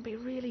troubles, it can be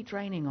really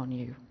draining on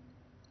you.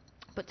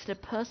 But to the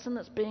person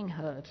that's being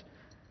heard,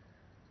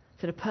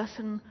 to the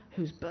person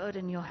whose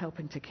burden you're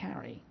helping to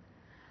carry,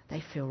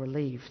 they feel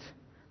relieved.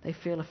 They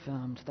feel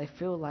affirmed. They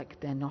feel like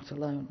they're not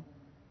alone.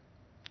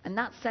 And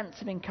that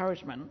sense of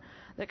encouragement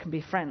that can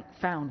be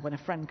found when a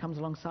friend comes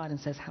alongside and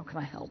says, how can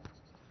I help?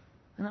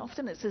 And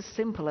often it's as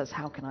simple as,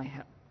 how can I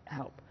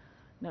help?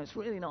 No, it's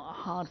really not a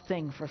hard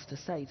thing for us to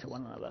say to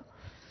one another.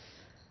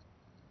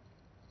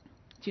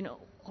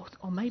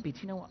 Or maybe, do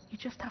you know what? You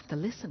just have to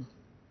listen.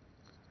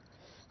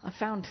 I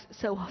found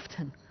so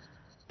often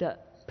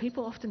that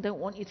people often don't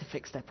want you to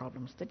fix their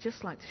problems. They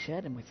just like to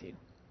share them with you.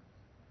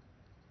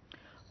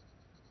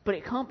 But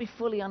it can't be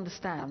fully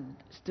understood,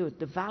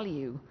 the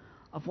value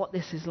of what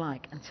this is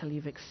like, until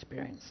you've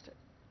experienced it.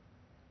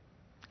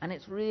 And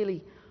it's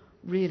really,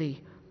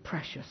 really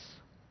precious.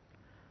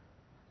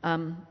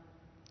 And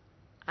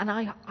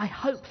I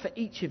hope for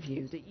each of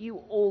you that you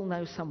all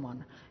know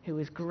someone who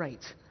is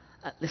great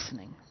at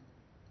listening.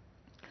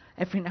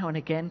 Every now and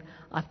again,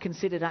 I've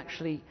considered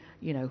actually,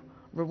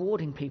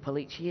 rewarding people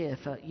each year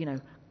for,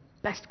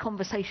 best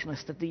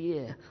conversationalist of the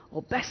year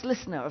or best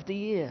listener of the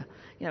year.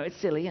 It's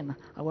silly, and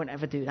I won't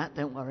ever do that,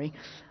 don't worry.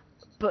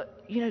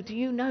 But, do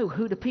you know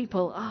who the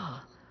people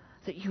are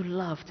that you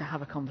love to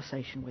have a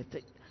conversation with?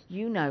 That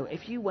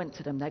if you went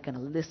to them, they're going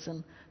to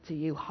listen to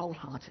you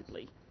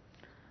wholeheartedly,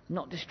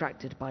 not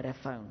distracted by their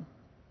phone.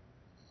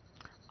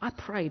 I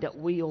pray that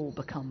we all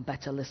become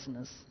better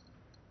listeners.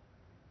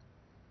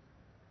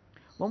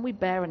 When we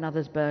bear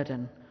another's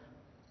burden,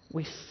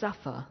 we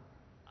suffer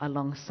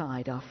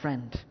alongside our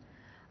friend.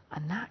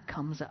 And that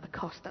comes at a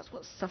cost. That's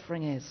what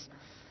suffering is.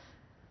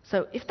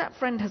 So if that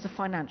friend has a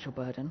financial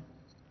burden,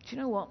 do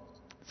you know what?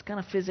 It's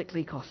going to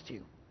physically cost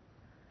you.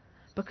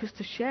 Because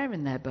to share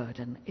in their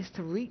burden is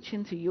to reach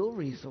into your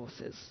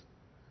resources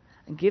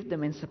and give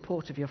them in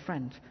support of your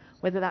friend.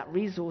 Whether that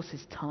resource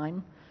is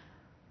time,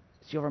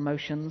 it's your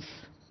emotions,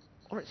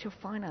 or it's your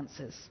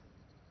finances.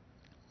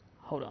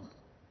 Hold on.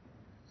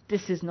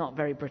 This is not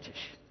very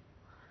British.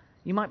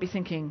 You might be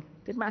thinking,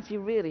 did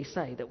Matthew really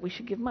say that we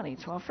should give money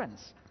to our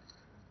friends?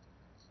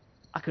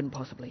 I couldn't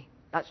possibly.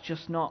 That's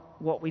just not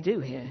what we do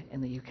here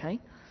in the UK.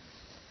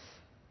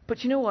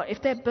 But you know what?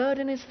 If their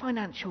burden is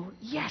financial,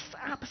 yes,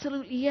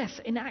 absolutely yes.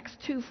 In Acts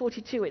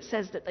 2:42 it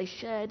says that they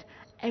shared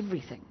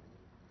everything.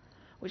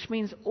 Which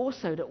means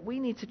also that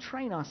we need to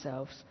train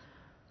ourselves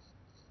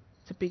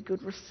to be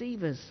good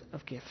receivers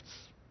of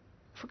gifts.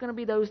 If we're going to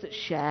be those that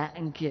share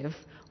and give,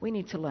 we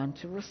need to learn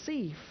to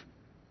receive.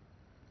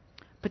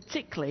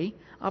 Particularly,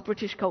 our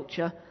British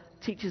culture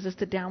teaches us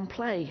to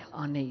downplay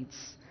our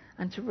needs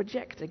and to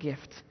reject a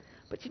gift.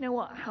 But you know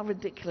what? How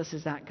ridiculous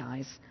is that,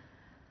 guys?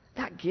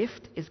 That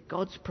gift is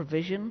God's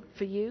provision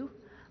for you,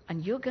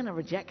 and you're going to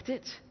reject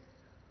it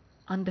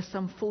under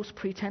some false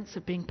pretense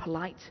of being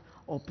polite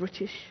or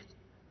British.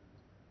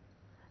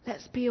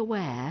 Let's be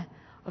aware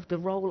of the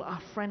role our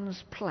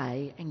friends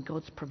play in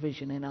God's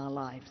provision in our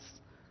lives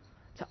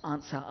to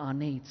answer our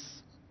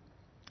needs.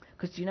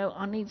 Because,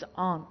 our needs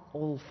aren't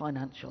all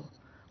financial.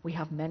 We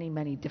have many,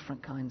 many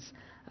different kinds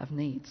of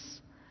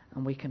needs,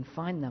 and we can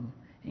find them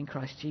in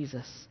Christ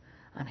Jesus,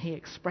 and He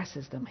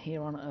expresses them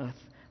here on earth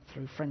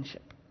through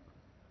friendship.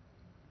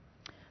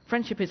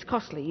 Friendship is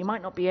costly. You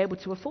might not be able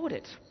to afford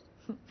it.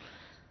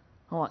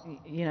 Or,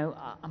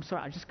 I'm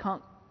sorry, I just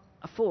can't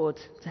afford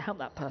to help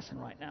that person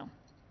right now.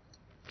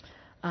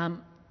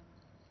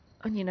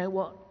 And you know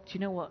what? Do you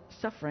know what?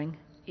 Suffering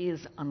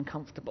is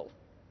uncomfortable.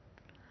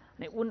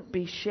 And it wouldn't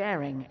be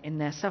sharing in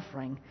their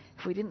suffering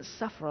if we didn't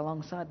suffer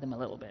alongside them a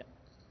little bit.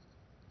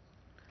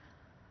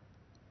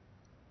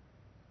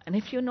 And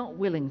if you're not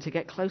willing to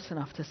get close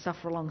enough to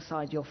suffer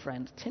alongside your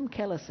friend, Tim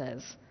Keller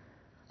says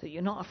that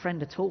you're not a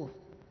friend at all.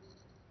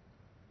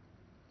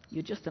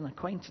 You're just an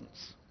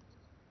acquaintance.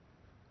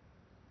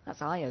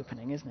 That's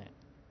eye-opening, isn't it?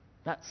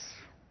 That's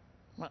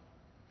what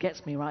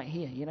gets me right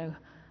here, you know.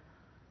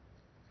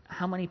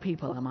 How many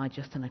people am I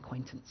just an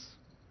acquaintance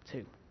to?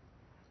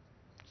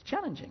 It's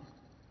challenging.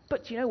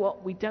 But you know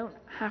what? We don't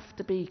have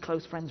to be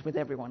close friends with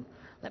everyone.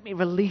 Let me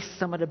release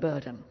some of the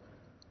burden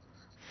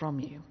from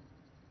you.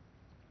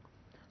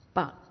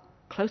 But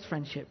close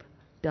friendship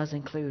does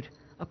include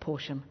a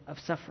portion of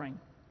suffering.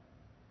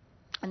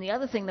 And the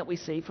other thing that we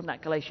see from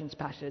that Galatians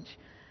passage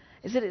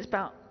is that it's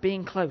about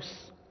being close,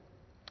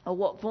 or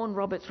what Vaughan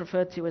Roberts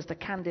referred to as the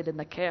candid and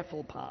the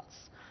careful parts.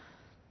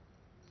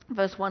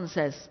 Verse 1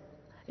 says,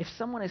 if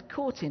someone is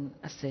caught in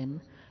a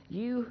sin,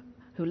 you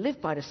who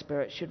live by the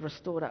Spirit should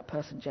restore that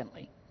person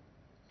gently.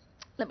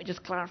 Let me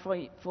just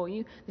clarify for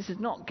you. This is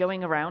not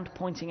going around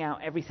pointing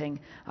out everything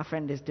a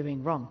friend is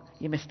doing wrong.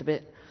 You missed a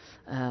bit.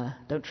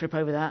 Don't trip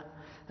over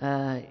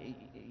that.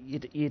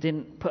 You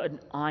didn't put an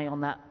I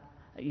on that.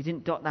 You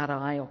didn't dot that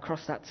I or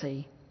cross that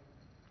T.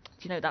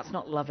 Do you know that's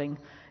not loving?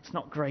 It's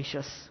not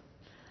gracious.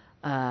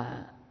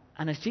 And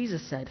as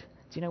Jesus said,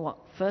 do you know what?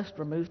 First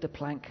remove the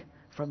plank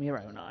from your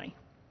own eye.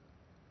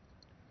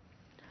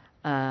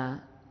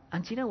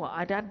 And do you know what?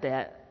 I'd add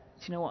there,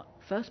 do you know what?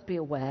 First be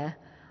aware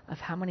of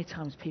how many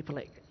times people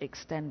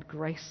extend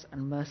grace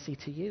and mercy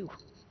to you.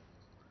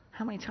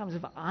 How many times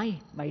have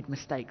I made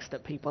mistakes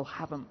that people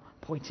haven't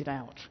pointed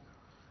out?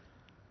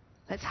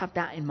 Let's have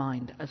that in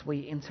mind as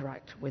we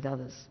interact with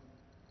others.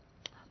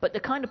 But the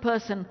kind of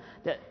person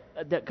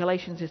that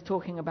Galatians is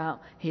talking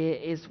about here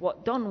is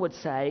what Don would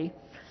say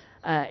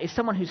is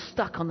someone who's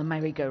stuck on the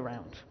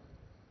merry-go-round.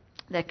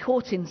 They're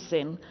caught in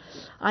sin,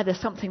 either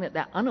something that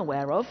they're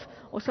unaware of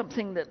or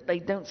something that they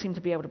don't seem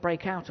to be able to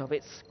break out of.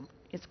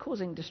 It's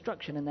causing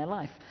destruction in their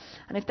life.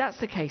 And if that's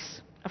the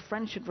case, a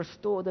friend should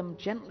restore them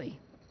gently.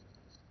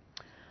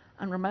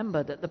 And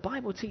remember that the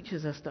Bible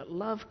teaches us that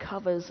love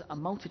covers a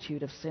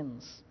multitude of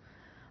sins.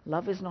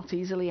 Love is not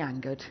easily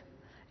angered.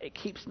 It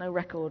keeps no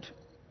record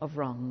of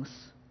wrongs.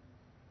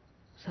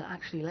 So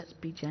actually, let's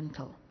be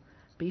gentle.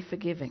 Be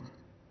forgiving.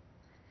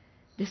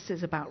 This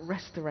is about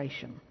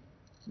restoration,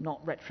 not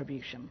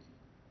retribution.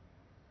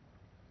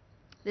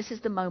 This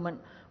is the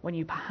moment when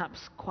you perhaps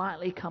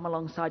quietly come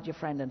alongside your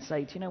friend and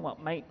say, do you know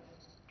what, mate?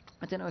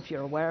 I don't know if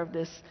you're aware of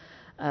this,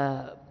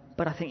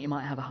 but I think you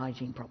might have a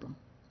hygiene problem.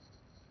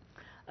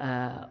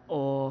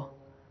 Or,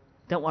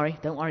 don't worry,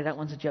 that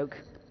one's a joke.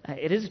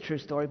 It is a true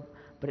story,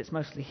 but it's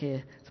mostly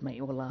here to make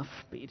you all laugh,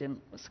 but you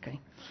didn't, that's okay.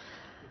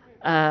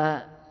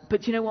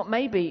 But you know what,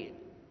 maybe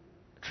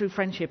true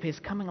friendship is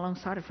coming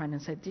alongside a friend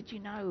and say, did you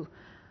know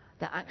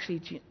that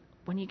actually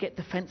when you get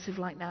defensive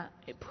like that,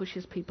 it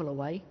pushes people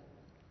away?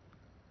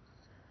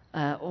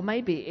 Or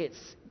maybe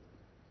it's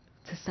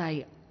to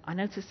say, I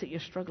notice that you're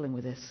struggling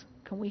with this.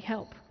 Can we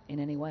help in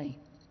any way?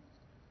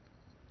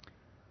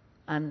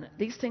 And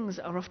these things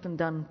are often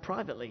done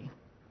privately.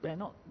 They're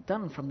not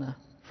done from the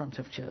front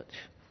of church.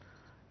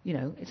 You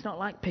know, it's not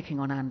like picking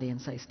on Andy and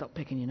say, stop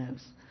picking your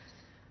nose,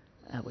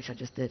 which I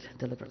just did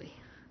deliberately.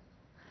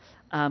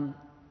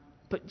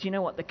 But do you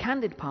know what? The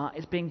candid part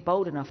is being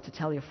bold enough to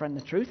tell your friend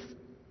the truth.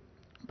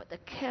 But the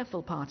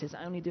careful part is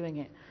only doing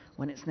it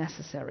when it's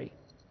necessary.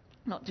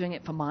 Not doing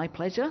it for my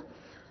pleasure,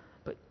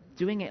 but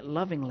doing it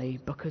lovingly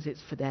because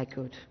it's for their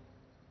good.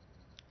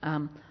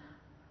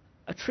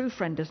 A true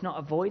friend does not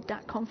avoid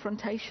that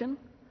confrontation,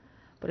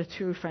 but a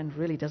true friend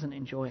really doesn't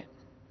enjoy it.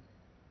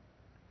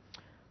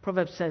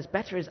 Proverbs says,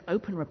 better is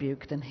open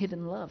rebuke than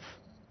hidden love.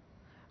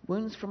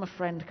 Wounds from a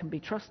friend can be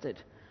trusted,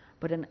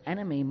 but an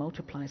enemy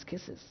multiplies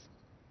kisses.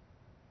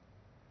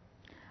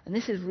 And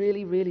this is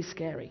really, really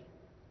scary.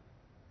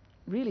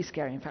 Really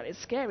scary. In fact,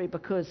 it's scary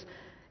because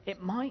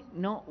it might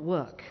not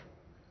work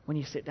when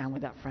you sit down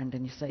with that friend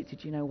and you say,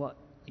 did you know what?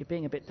 You're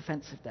being a bit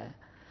defensive there.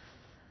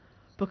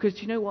 Because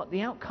do you know what?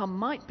 The outcome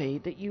might be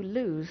that you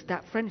lose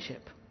that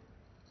friendship.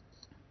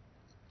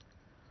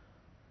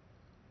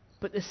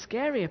 But the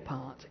scarier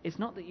part is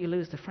not that you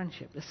lose the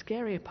friendship. The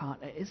scarier part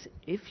is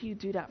if you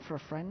do that for a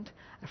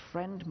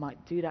friend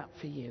might do that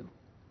for you.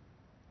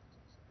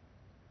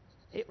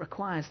 It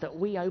requires that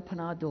we open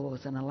our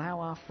doors and allow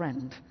our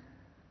friend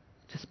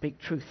to speak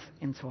truth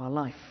into our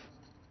life.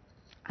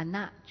 And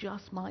that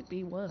just might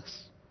be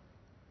worse.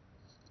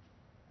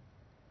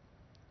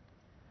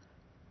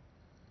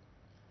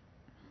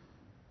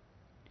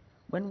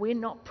 When we're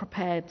not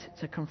prepared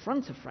to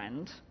confront a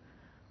friend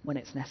when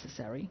it's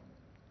necessary,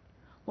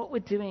 what we're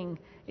doing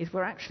is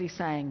we're actually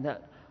saying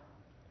that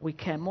we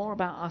care more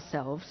about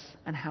ourselves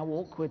and how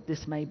awkward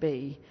this may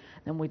be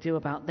than we do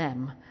about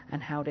them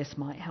and how this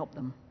might help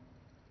them.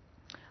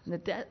 And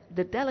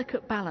the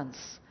delicate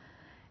balance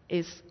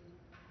is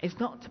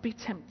not to be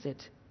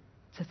tempted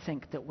to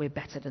think that we're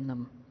better than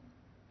them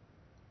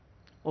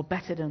or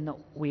better than that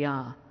we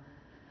are.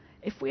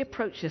 If we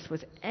approach this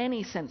with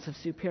any sense of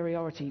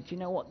superiority, do you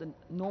know what?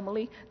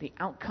 Normally, the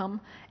outcome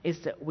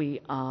is that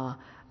we are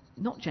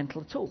not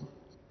gentle at all.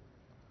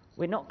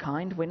 We're not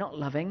kind, we're not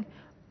loving.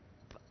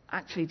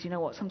 Actually, do you know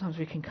what? Sometimes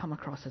we can come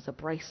across as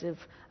abrasive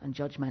and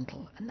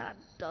judgmental, and that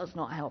does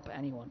not help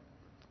anyone.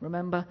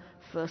 Remember,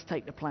 first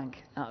take the plank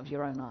out of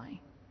your own eye.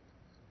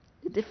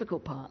 The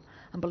difficult part,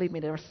 and believe me,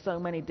 there are so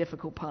many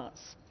difficult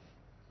parts,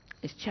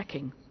 is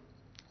checking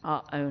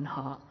our own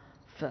heart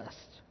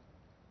first.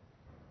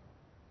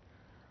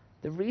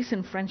 The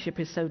reason friendship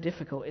is so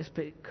difficult is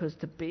because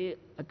to be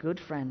a good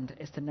friend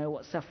is to know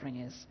what suffering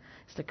is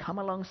to come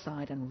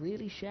alongside and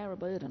really share a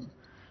burden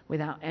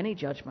without any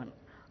judgment,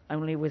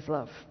 only with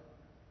love.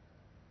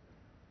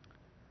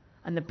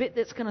 And the bit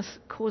that's going to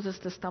cause us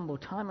to stumble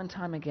time and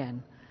time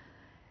again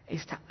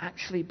is to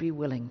actually be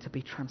willing to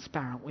be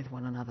transparent with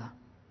one another.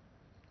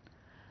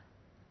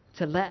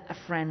 To let a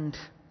friend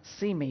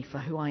see me for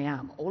who I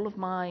am, all of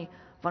my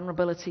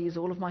vulnerabilities,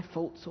 all of my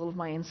faults, all of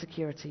my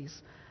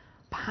insecurities,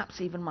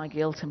 perhaps even my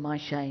guilt and my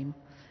shame,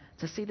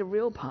 to see the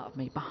real part of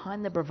me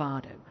behind the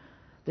bravado,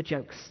 the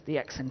jokes, the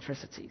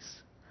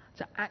eccentricities,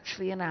 to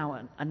actually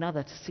allow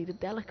another to see the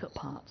delicate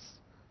parts,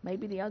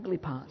 maybe the ugly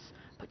parts,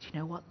 but you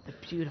know what? The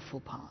beautiful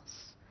parts,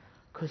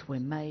 because we're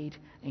made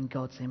in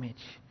God's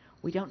image.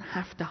 We don't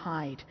have to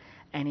hide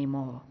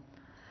anymore.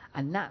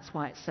 And that's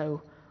why it's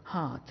so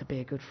hard to be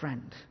a good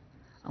friend,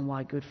 and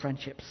why good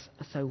friendships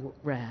are so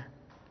rare,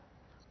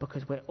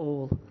 because we're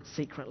all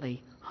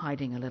secretly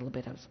hiding a little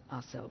bit of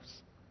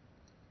ourselves.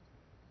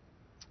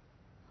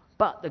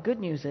 But the good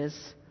news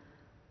is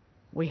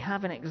we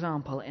have an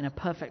example in a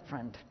perfect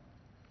friend.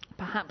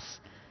 Perhaps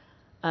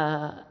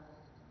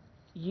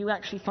you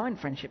actually find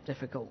friendship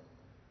difficult,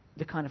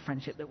 the kind of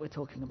friendship that we're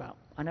talking about.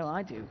 I know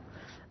I do.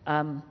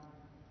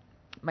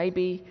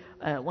 Maybe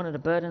one of the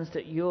burdens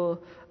that you're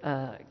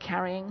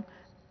carrying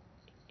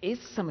is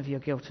some of your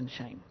guilt and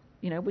shame.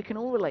 You know, we can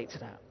all relate to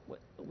that.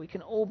 We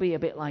can all be a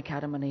bit like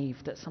Adam and Eve,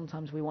 that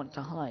sometimes we want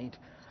to hide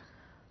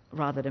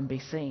rather than be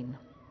seen.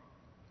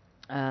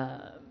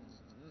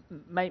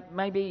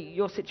 Maybe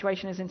your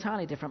situation is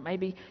entirely different.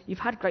 Maybe you've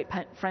had great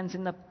friends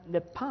in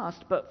the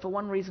past, but for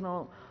one reason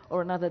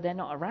or another, they're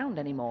not around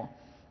anymore.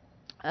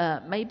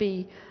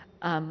 Maybe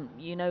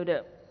you know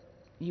that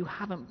you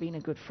haven't been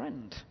a good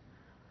friend.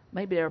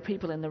 Maybe there are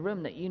people in the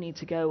room that you need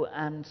to go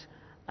and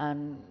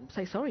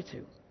say sorry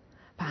to.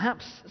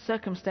 Perhaps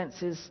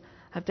circumstances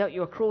have dealt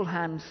you a cruel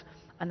hand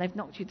and they've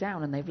knocked you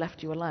down and they've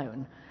left you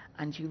alone,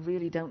 and you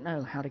really don't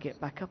know how to get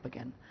back up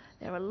again.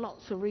 There are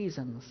lots of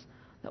reasons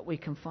that we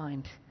can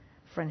find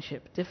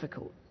friendship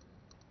difficult.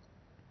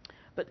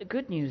 But the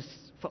good news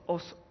for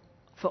us,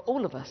 for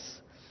all of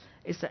us,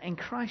 is that in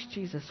Christ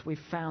Jesus we've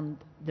found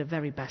the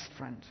very best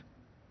friend.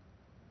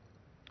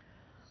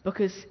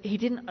 Because he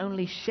didn't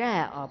only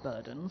share our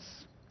burdens,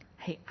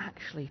 he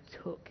actually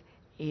took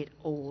it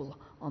all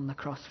on the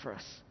cross for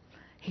us.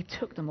 He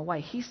took them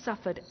away. He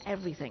suffered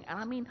everything. And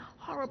I mean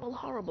horrible,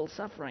 horrible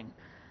suffering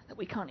that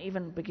we can't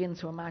even begin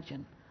to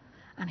imagine.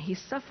 And he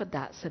suffered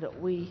that so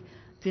that we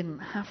didn't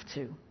have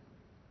to.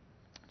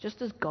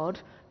 Just as God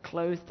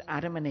clothed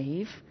Adam and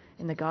Eve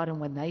in the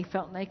garden when they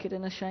felt naked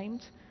and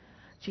ashamed,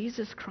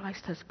 Jesus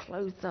Christ has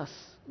clothed us,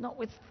 not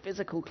with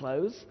physical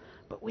clothes,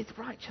 but with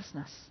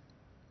righteousness,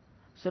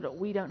 so that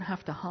we don't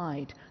have to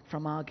hide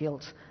from our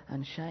guilt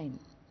and shame.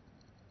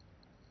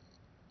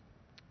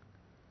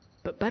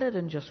 But better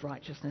than just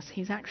righteousness,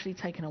 he's actually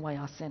taken away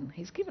our sin.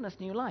 He's given us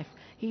new life.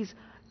 He's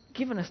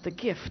given us the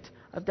gift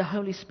of the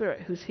Holy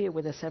Spirit, who's here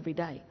with us every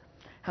day,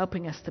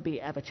 helping us to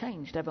be ever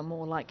changed, ever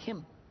more like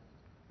him.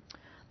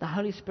 The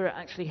Holy Spirit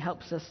actually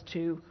helps us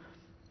to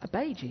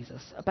obey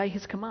Jesus, obey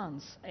his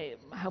commands,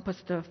 help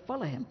us to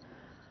follow him.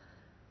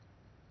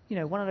 You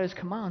know, one of those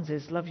commands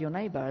is love your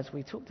neighbor, as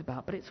we talked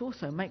about, but it's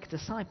also make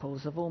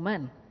disciples of all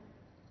men.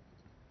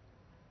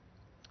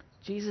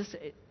 Jesus,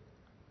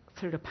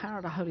 through the power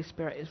of the Holy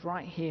Spirit, is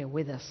right here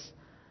with us,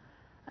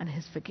 and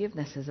his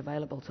forgiveness is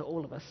available to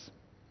all of us.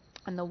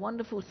 And the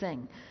wonderful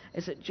thing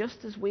is that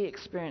just as we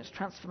experience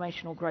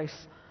transformational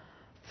grace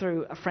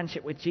through a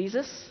friendship with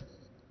Jesus,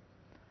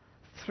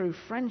 through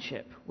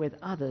friendship with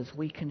others,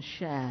 we can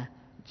share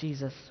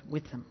Jesus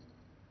with them.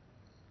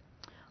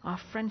 Our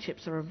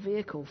friendships are a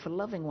vehicle for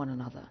loving one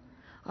another.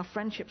 Our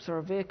friendships are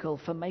a vehicle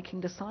for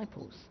making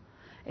disciples.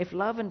 If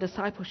love and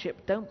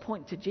discipleship don't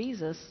point to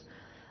Jesus,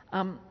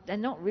 they're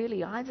not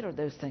really either of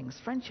those things.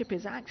 Friendship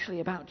is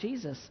actually about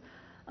Jesus,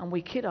 and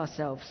we kid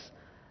ourselves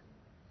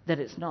that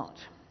it's not.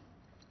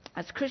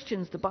 As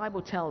Christians, the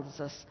Bible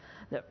tells us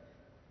that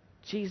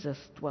Jesus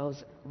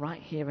dwells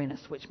right here in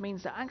us, which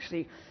means that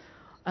actually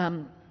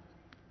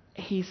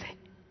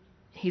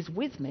he's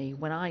with me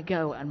when I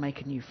go and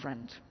make a new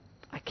friend.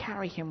 I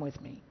carry him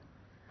with me.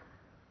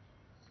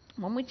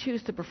 When we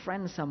choose to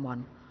befriend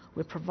someone,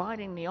 we're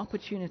providing the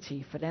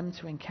opportunity for them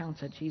to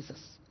encounter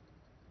Jesus.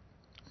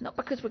 Not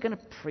because we're going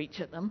to preach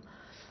at them,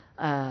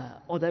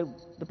 although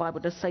the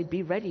Bible does say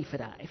be ready for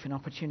that if an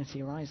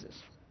opportunity arises.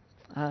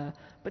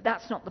 But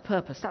that's not the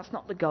purpose. That's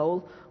not the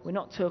goal. We're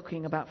not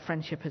talking about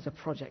friendship as a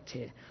project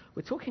here.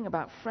 We're talking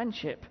about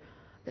friendship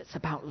that's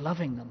about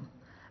loving them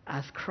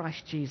as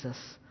Christ Jesus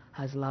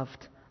has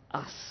loved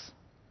us.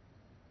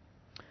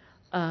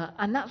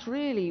 And that's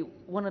really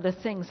one of the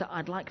things that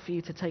I'd like for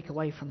you to take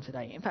away from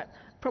today. In fact,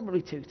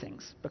 probably two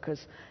things,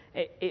 because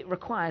it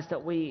requires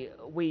that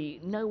we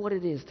know what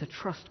it is to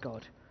trust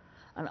God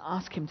and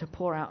ask him to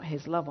pour out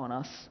his love on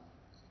us.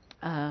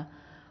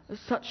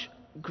 Such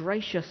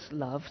gracious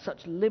love,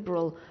 such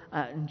liberal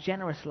and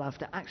generous love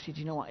that actually, do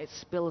you know what, it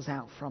spills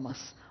out from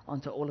us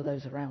onto all of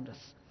those around us.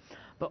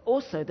 But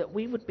also that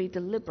we would be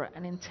deliberate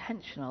and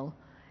intentional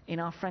in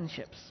our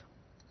friendships.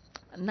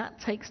 And that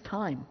takes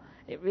time.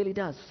 It really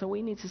does. So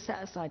we need to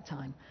set aside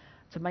time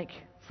to make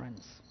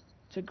friends,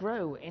 to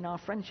grow in our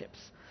friendships.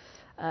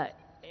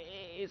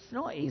 It's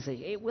not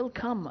easy. It will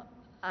come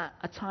at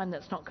a time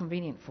that's not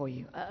convenient for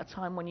you, at a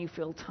time when you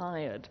feel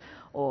tired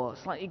or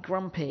slightly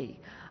grumpy,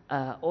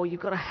 or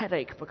you've got a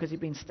headache because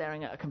you've been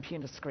staring at a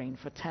computer screen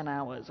for 10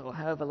 hours or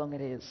however long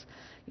it is.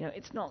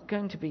 It's not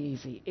going to be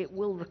easy. It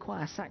will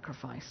require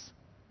sacrifice.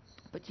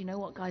 But you know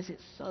what, guys?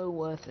 It's so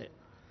worth it,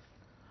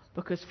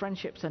 because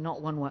friendships are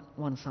not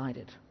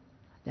one-sided.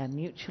 They're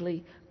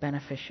mutually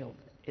beneficial.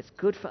 It's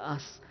good for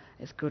us.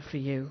 It's good for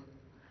you.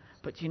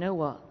 But you know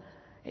what?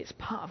 It's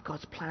part of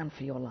God's plan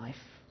for your life.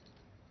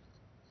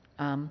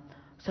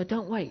 So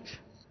don't wait.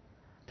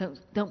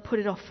 Don't put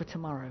it off for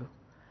tomorrow.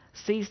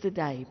 Seize the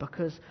day,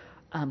 because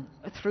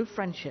through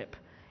friendship,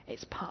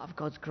 it's part of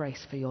God's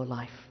grace for your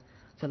life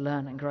to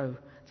learn and grow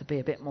to be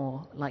a bit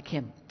more like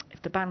him.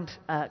 If the band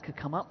could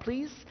come up,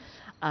 please.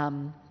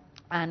 And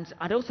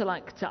I'd also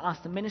like to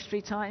ask the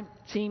ministry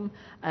team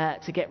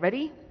to get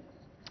ready,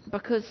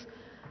 because,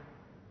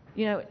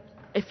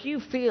 if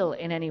you feel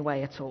in any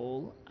way at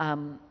all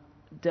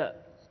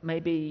that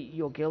maybe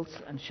your guilt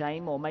and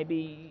shame, or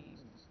maybe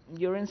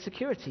your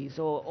insecurities,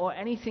 or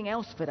anything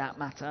else for that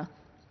matter,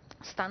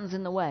 stands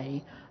in the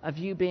way of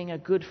you being a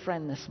good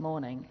friend this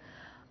morning,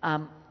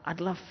 I'd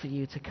love for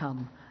you to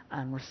come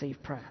and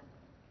receive prayer.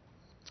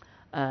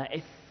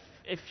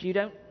 If you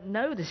don't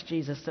know this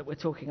Jesus that we're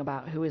talking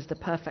about, who is the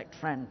perfect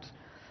friend,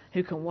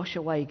 who can wash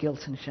away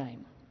guilt and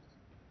shame,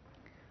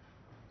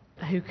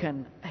 who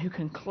can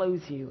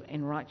clothe you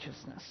in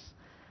righteousness,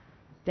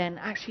 then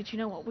actually, do you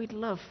know what? We'd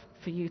love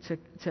for you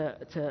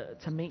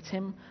to meet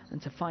him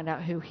and to find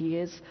out who he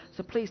is.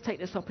 So please take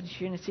this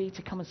opportunity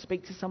to come and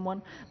speak to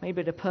someone,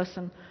 maybe the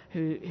person who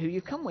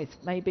you come with,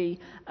 maybe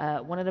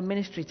one of the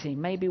ministry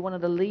team, maybe one of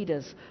the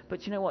leaders.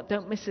 But you know what?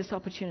 Don't miss this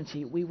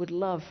opportunity. We would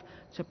love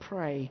to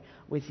pray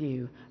with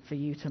you for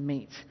you to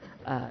meet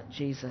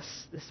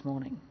Jesus this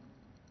morning.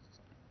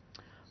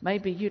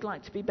 Maybe you'd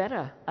like to be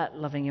better at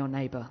loving your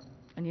neighbour,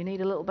 and you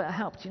need a little bit of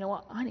help. Do you know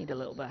what? I need a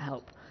little bit of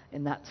help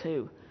in that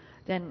too.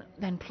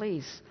 Then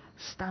please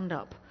stand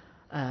up,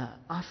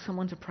 ask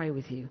someone to pray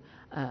with you.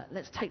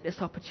 Let's take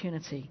this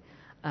opportunity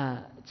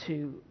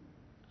to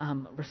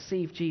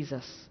receive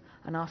Jesus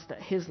and ask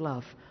that his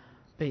love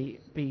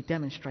be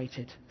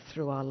demonstrated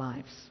through our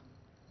lives.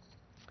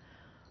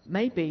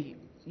 Maybe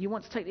you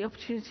want to take the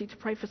opportunity to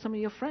pray for some of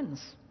your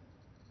friends,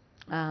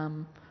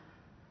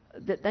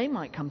 that they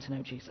might come to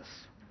know Jesus.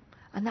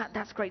 And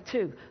that's great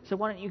too. So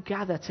why don't you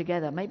gather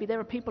together? Maybe there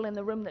are people in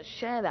the room that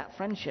share that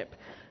friendship.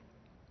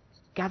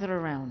 Gather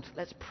around.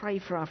 Let's pray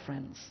for our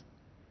friends.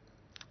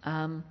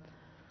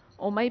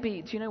 Or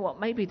maybe, do you know what?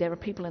 Maybe there are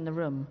people in the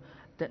room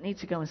that need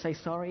to go and say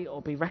sorry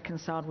or be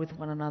reconciled with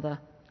one another.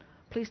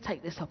 Please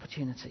take this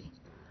opportunity.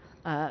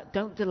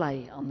 Don't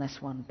delay on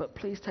this one, but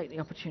please take the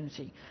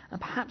opportunity.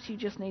 And perhaps you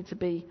just need to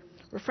be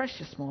refreshed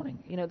this morning.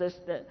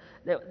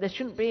 There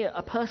shouldn't be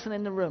a person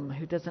in the room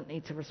who doesn't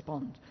need to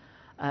respond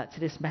to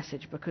this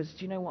message, because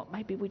do you know what?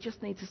 Maybe we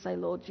just need to say,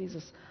 Lord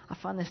Jesus, I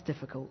find this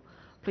difficult.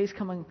 Please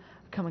come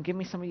and give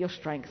me some of your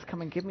strength.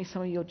 Come and give me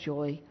some of your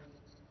joy.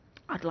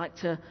 I'd like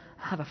to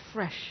have a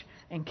fresh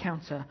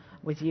encounter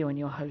with you and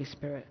your Holy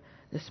Spirit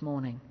this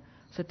morning.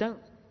 So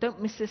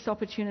don't miss this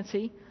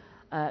opportunity.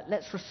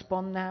 Let's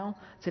respond now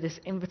to this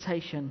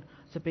invitation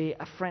to be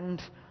a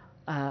friend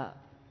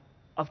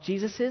of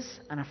Jesus's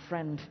and a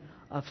friend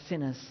of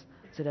sinners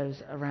to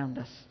those around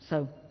us.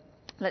 So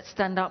let's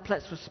stand up.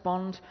 Let's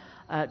respond.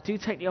 Do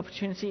take the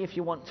opportunity, if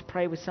you want to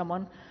pray with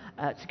someone,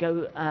 to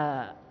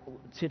go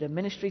to the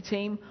ministry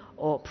team,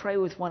 or pray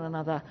with one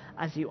another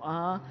as you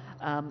are.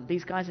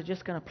 These guys are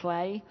just going to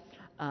play,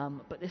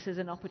 but this is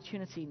an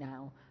opportunity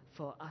now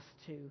for us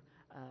to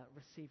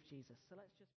receive Jesus. So let's just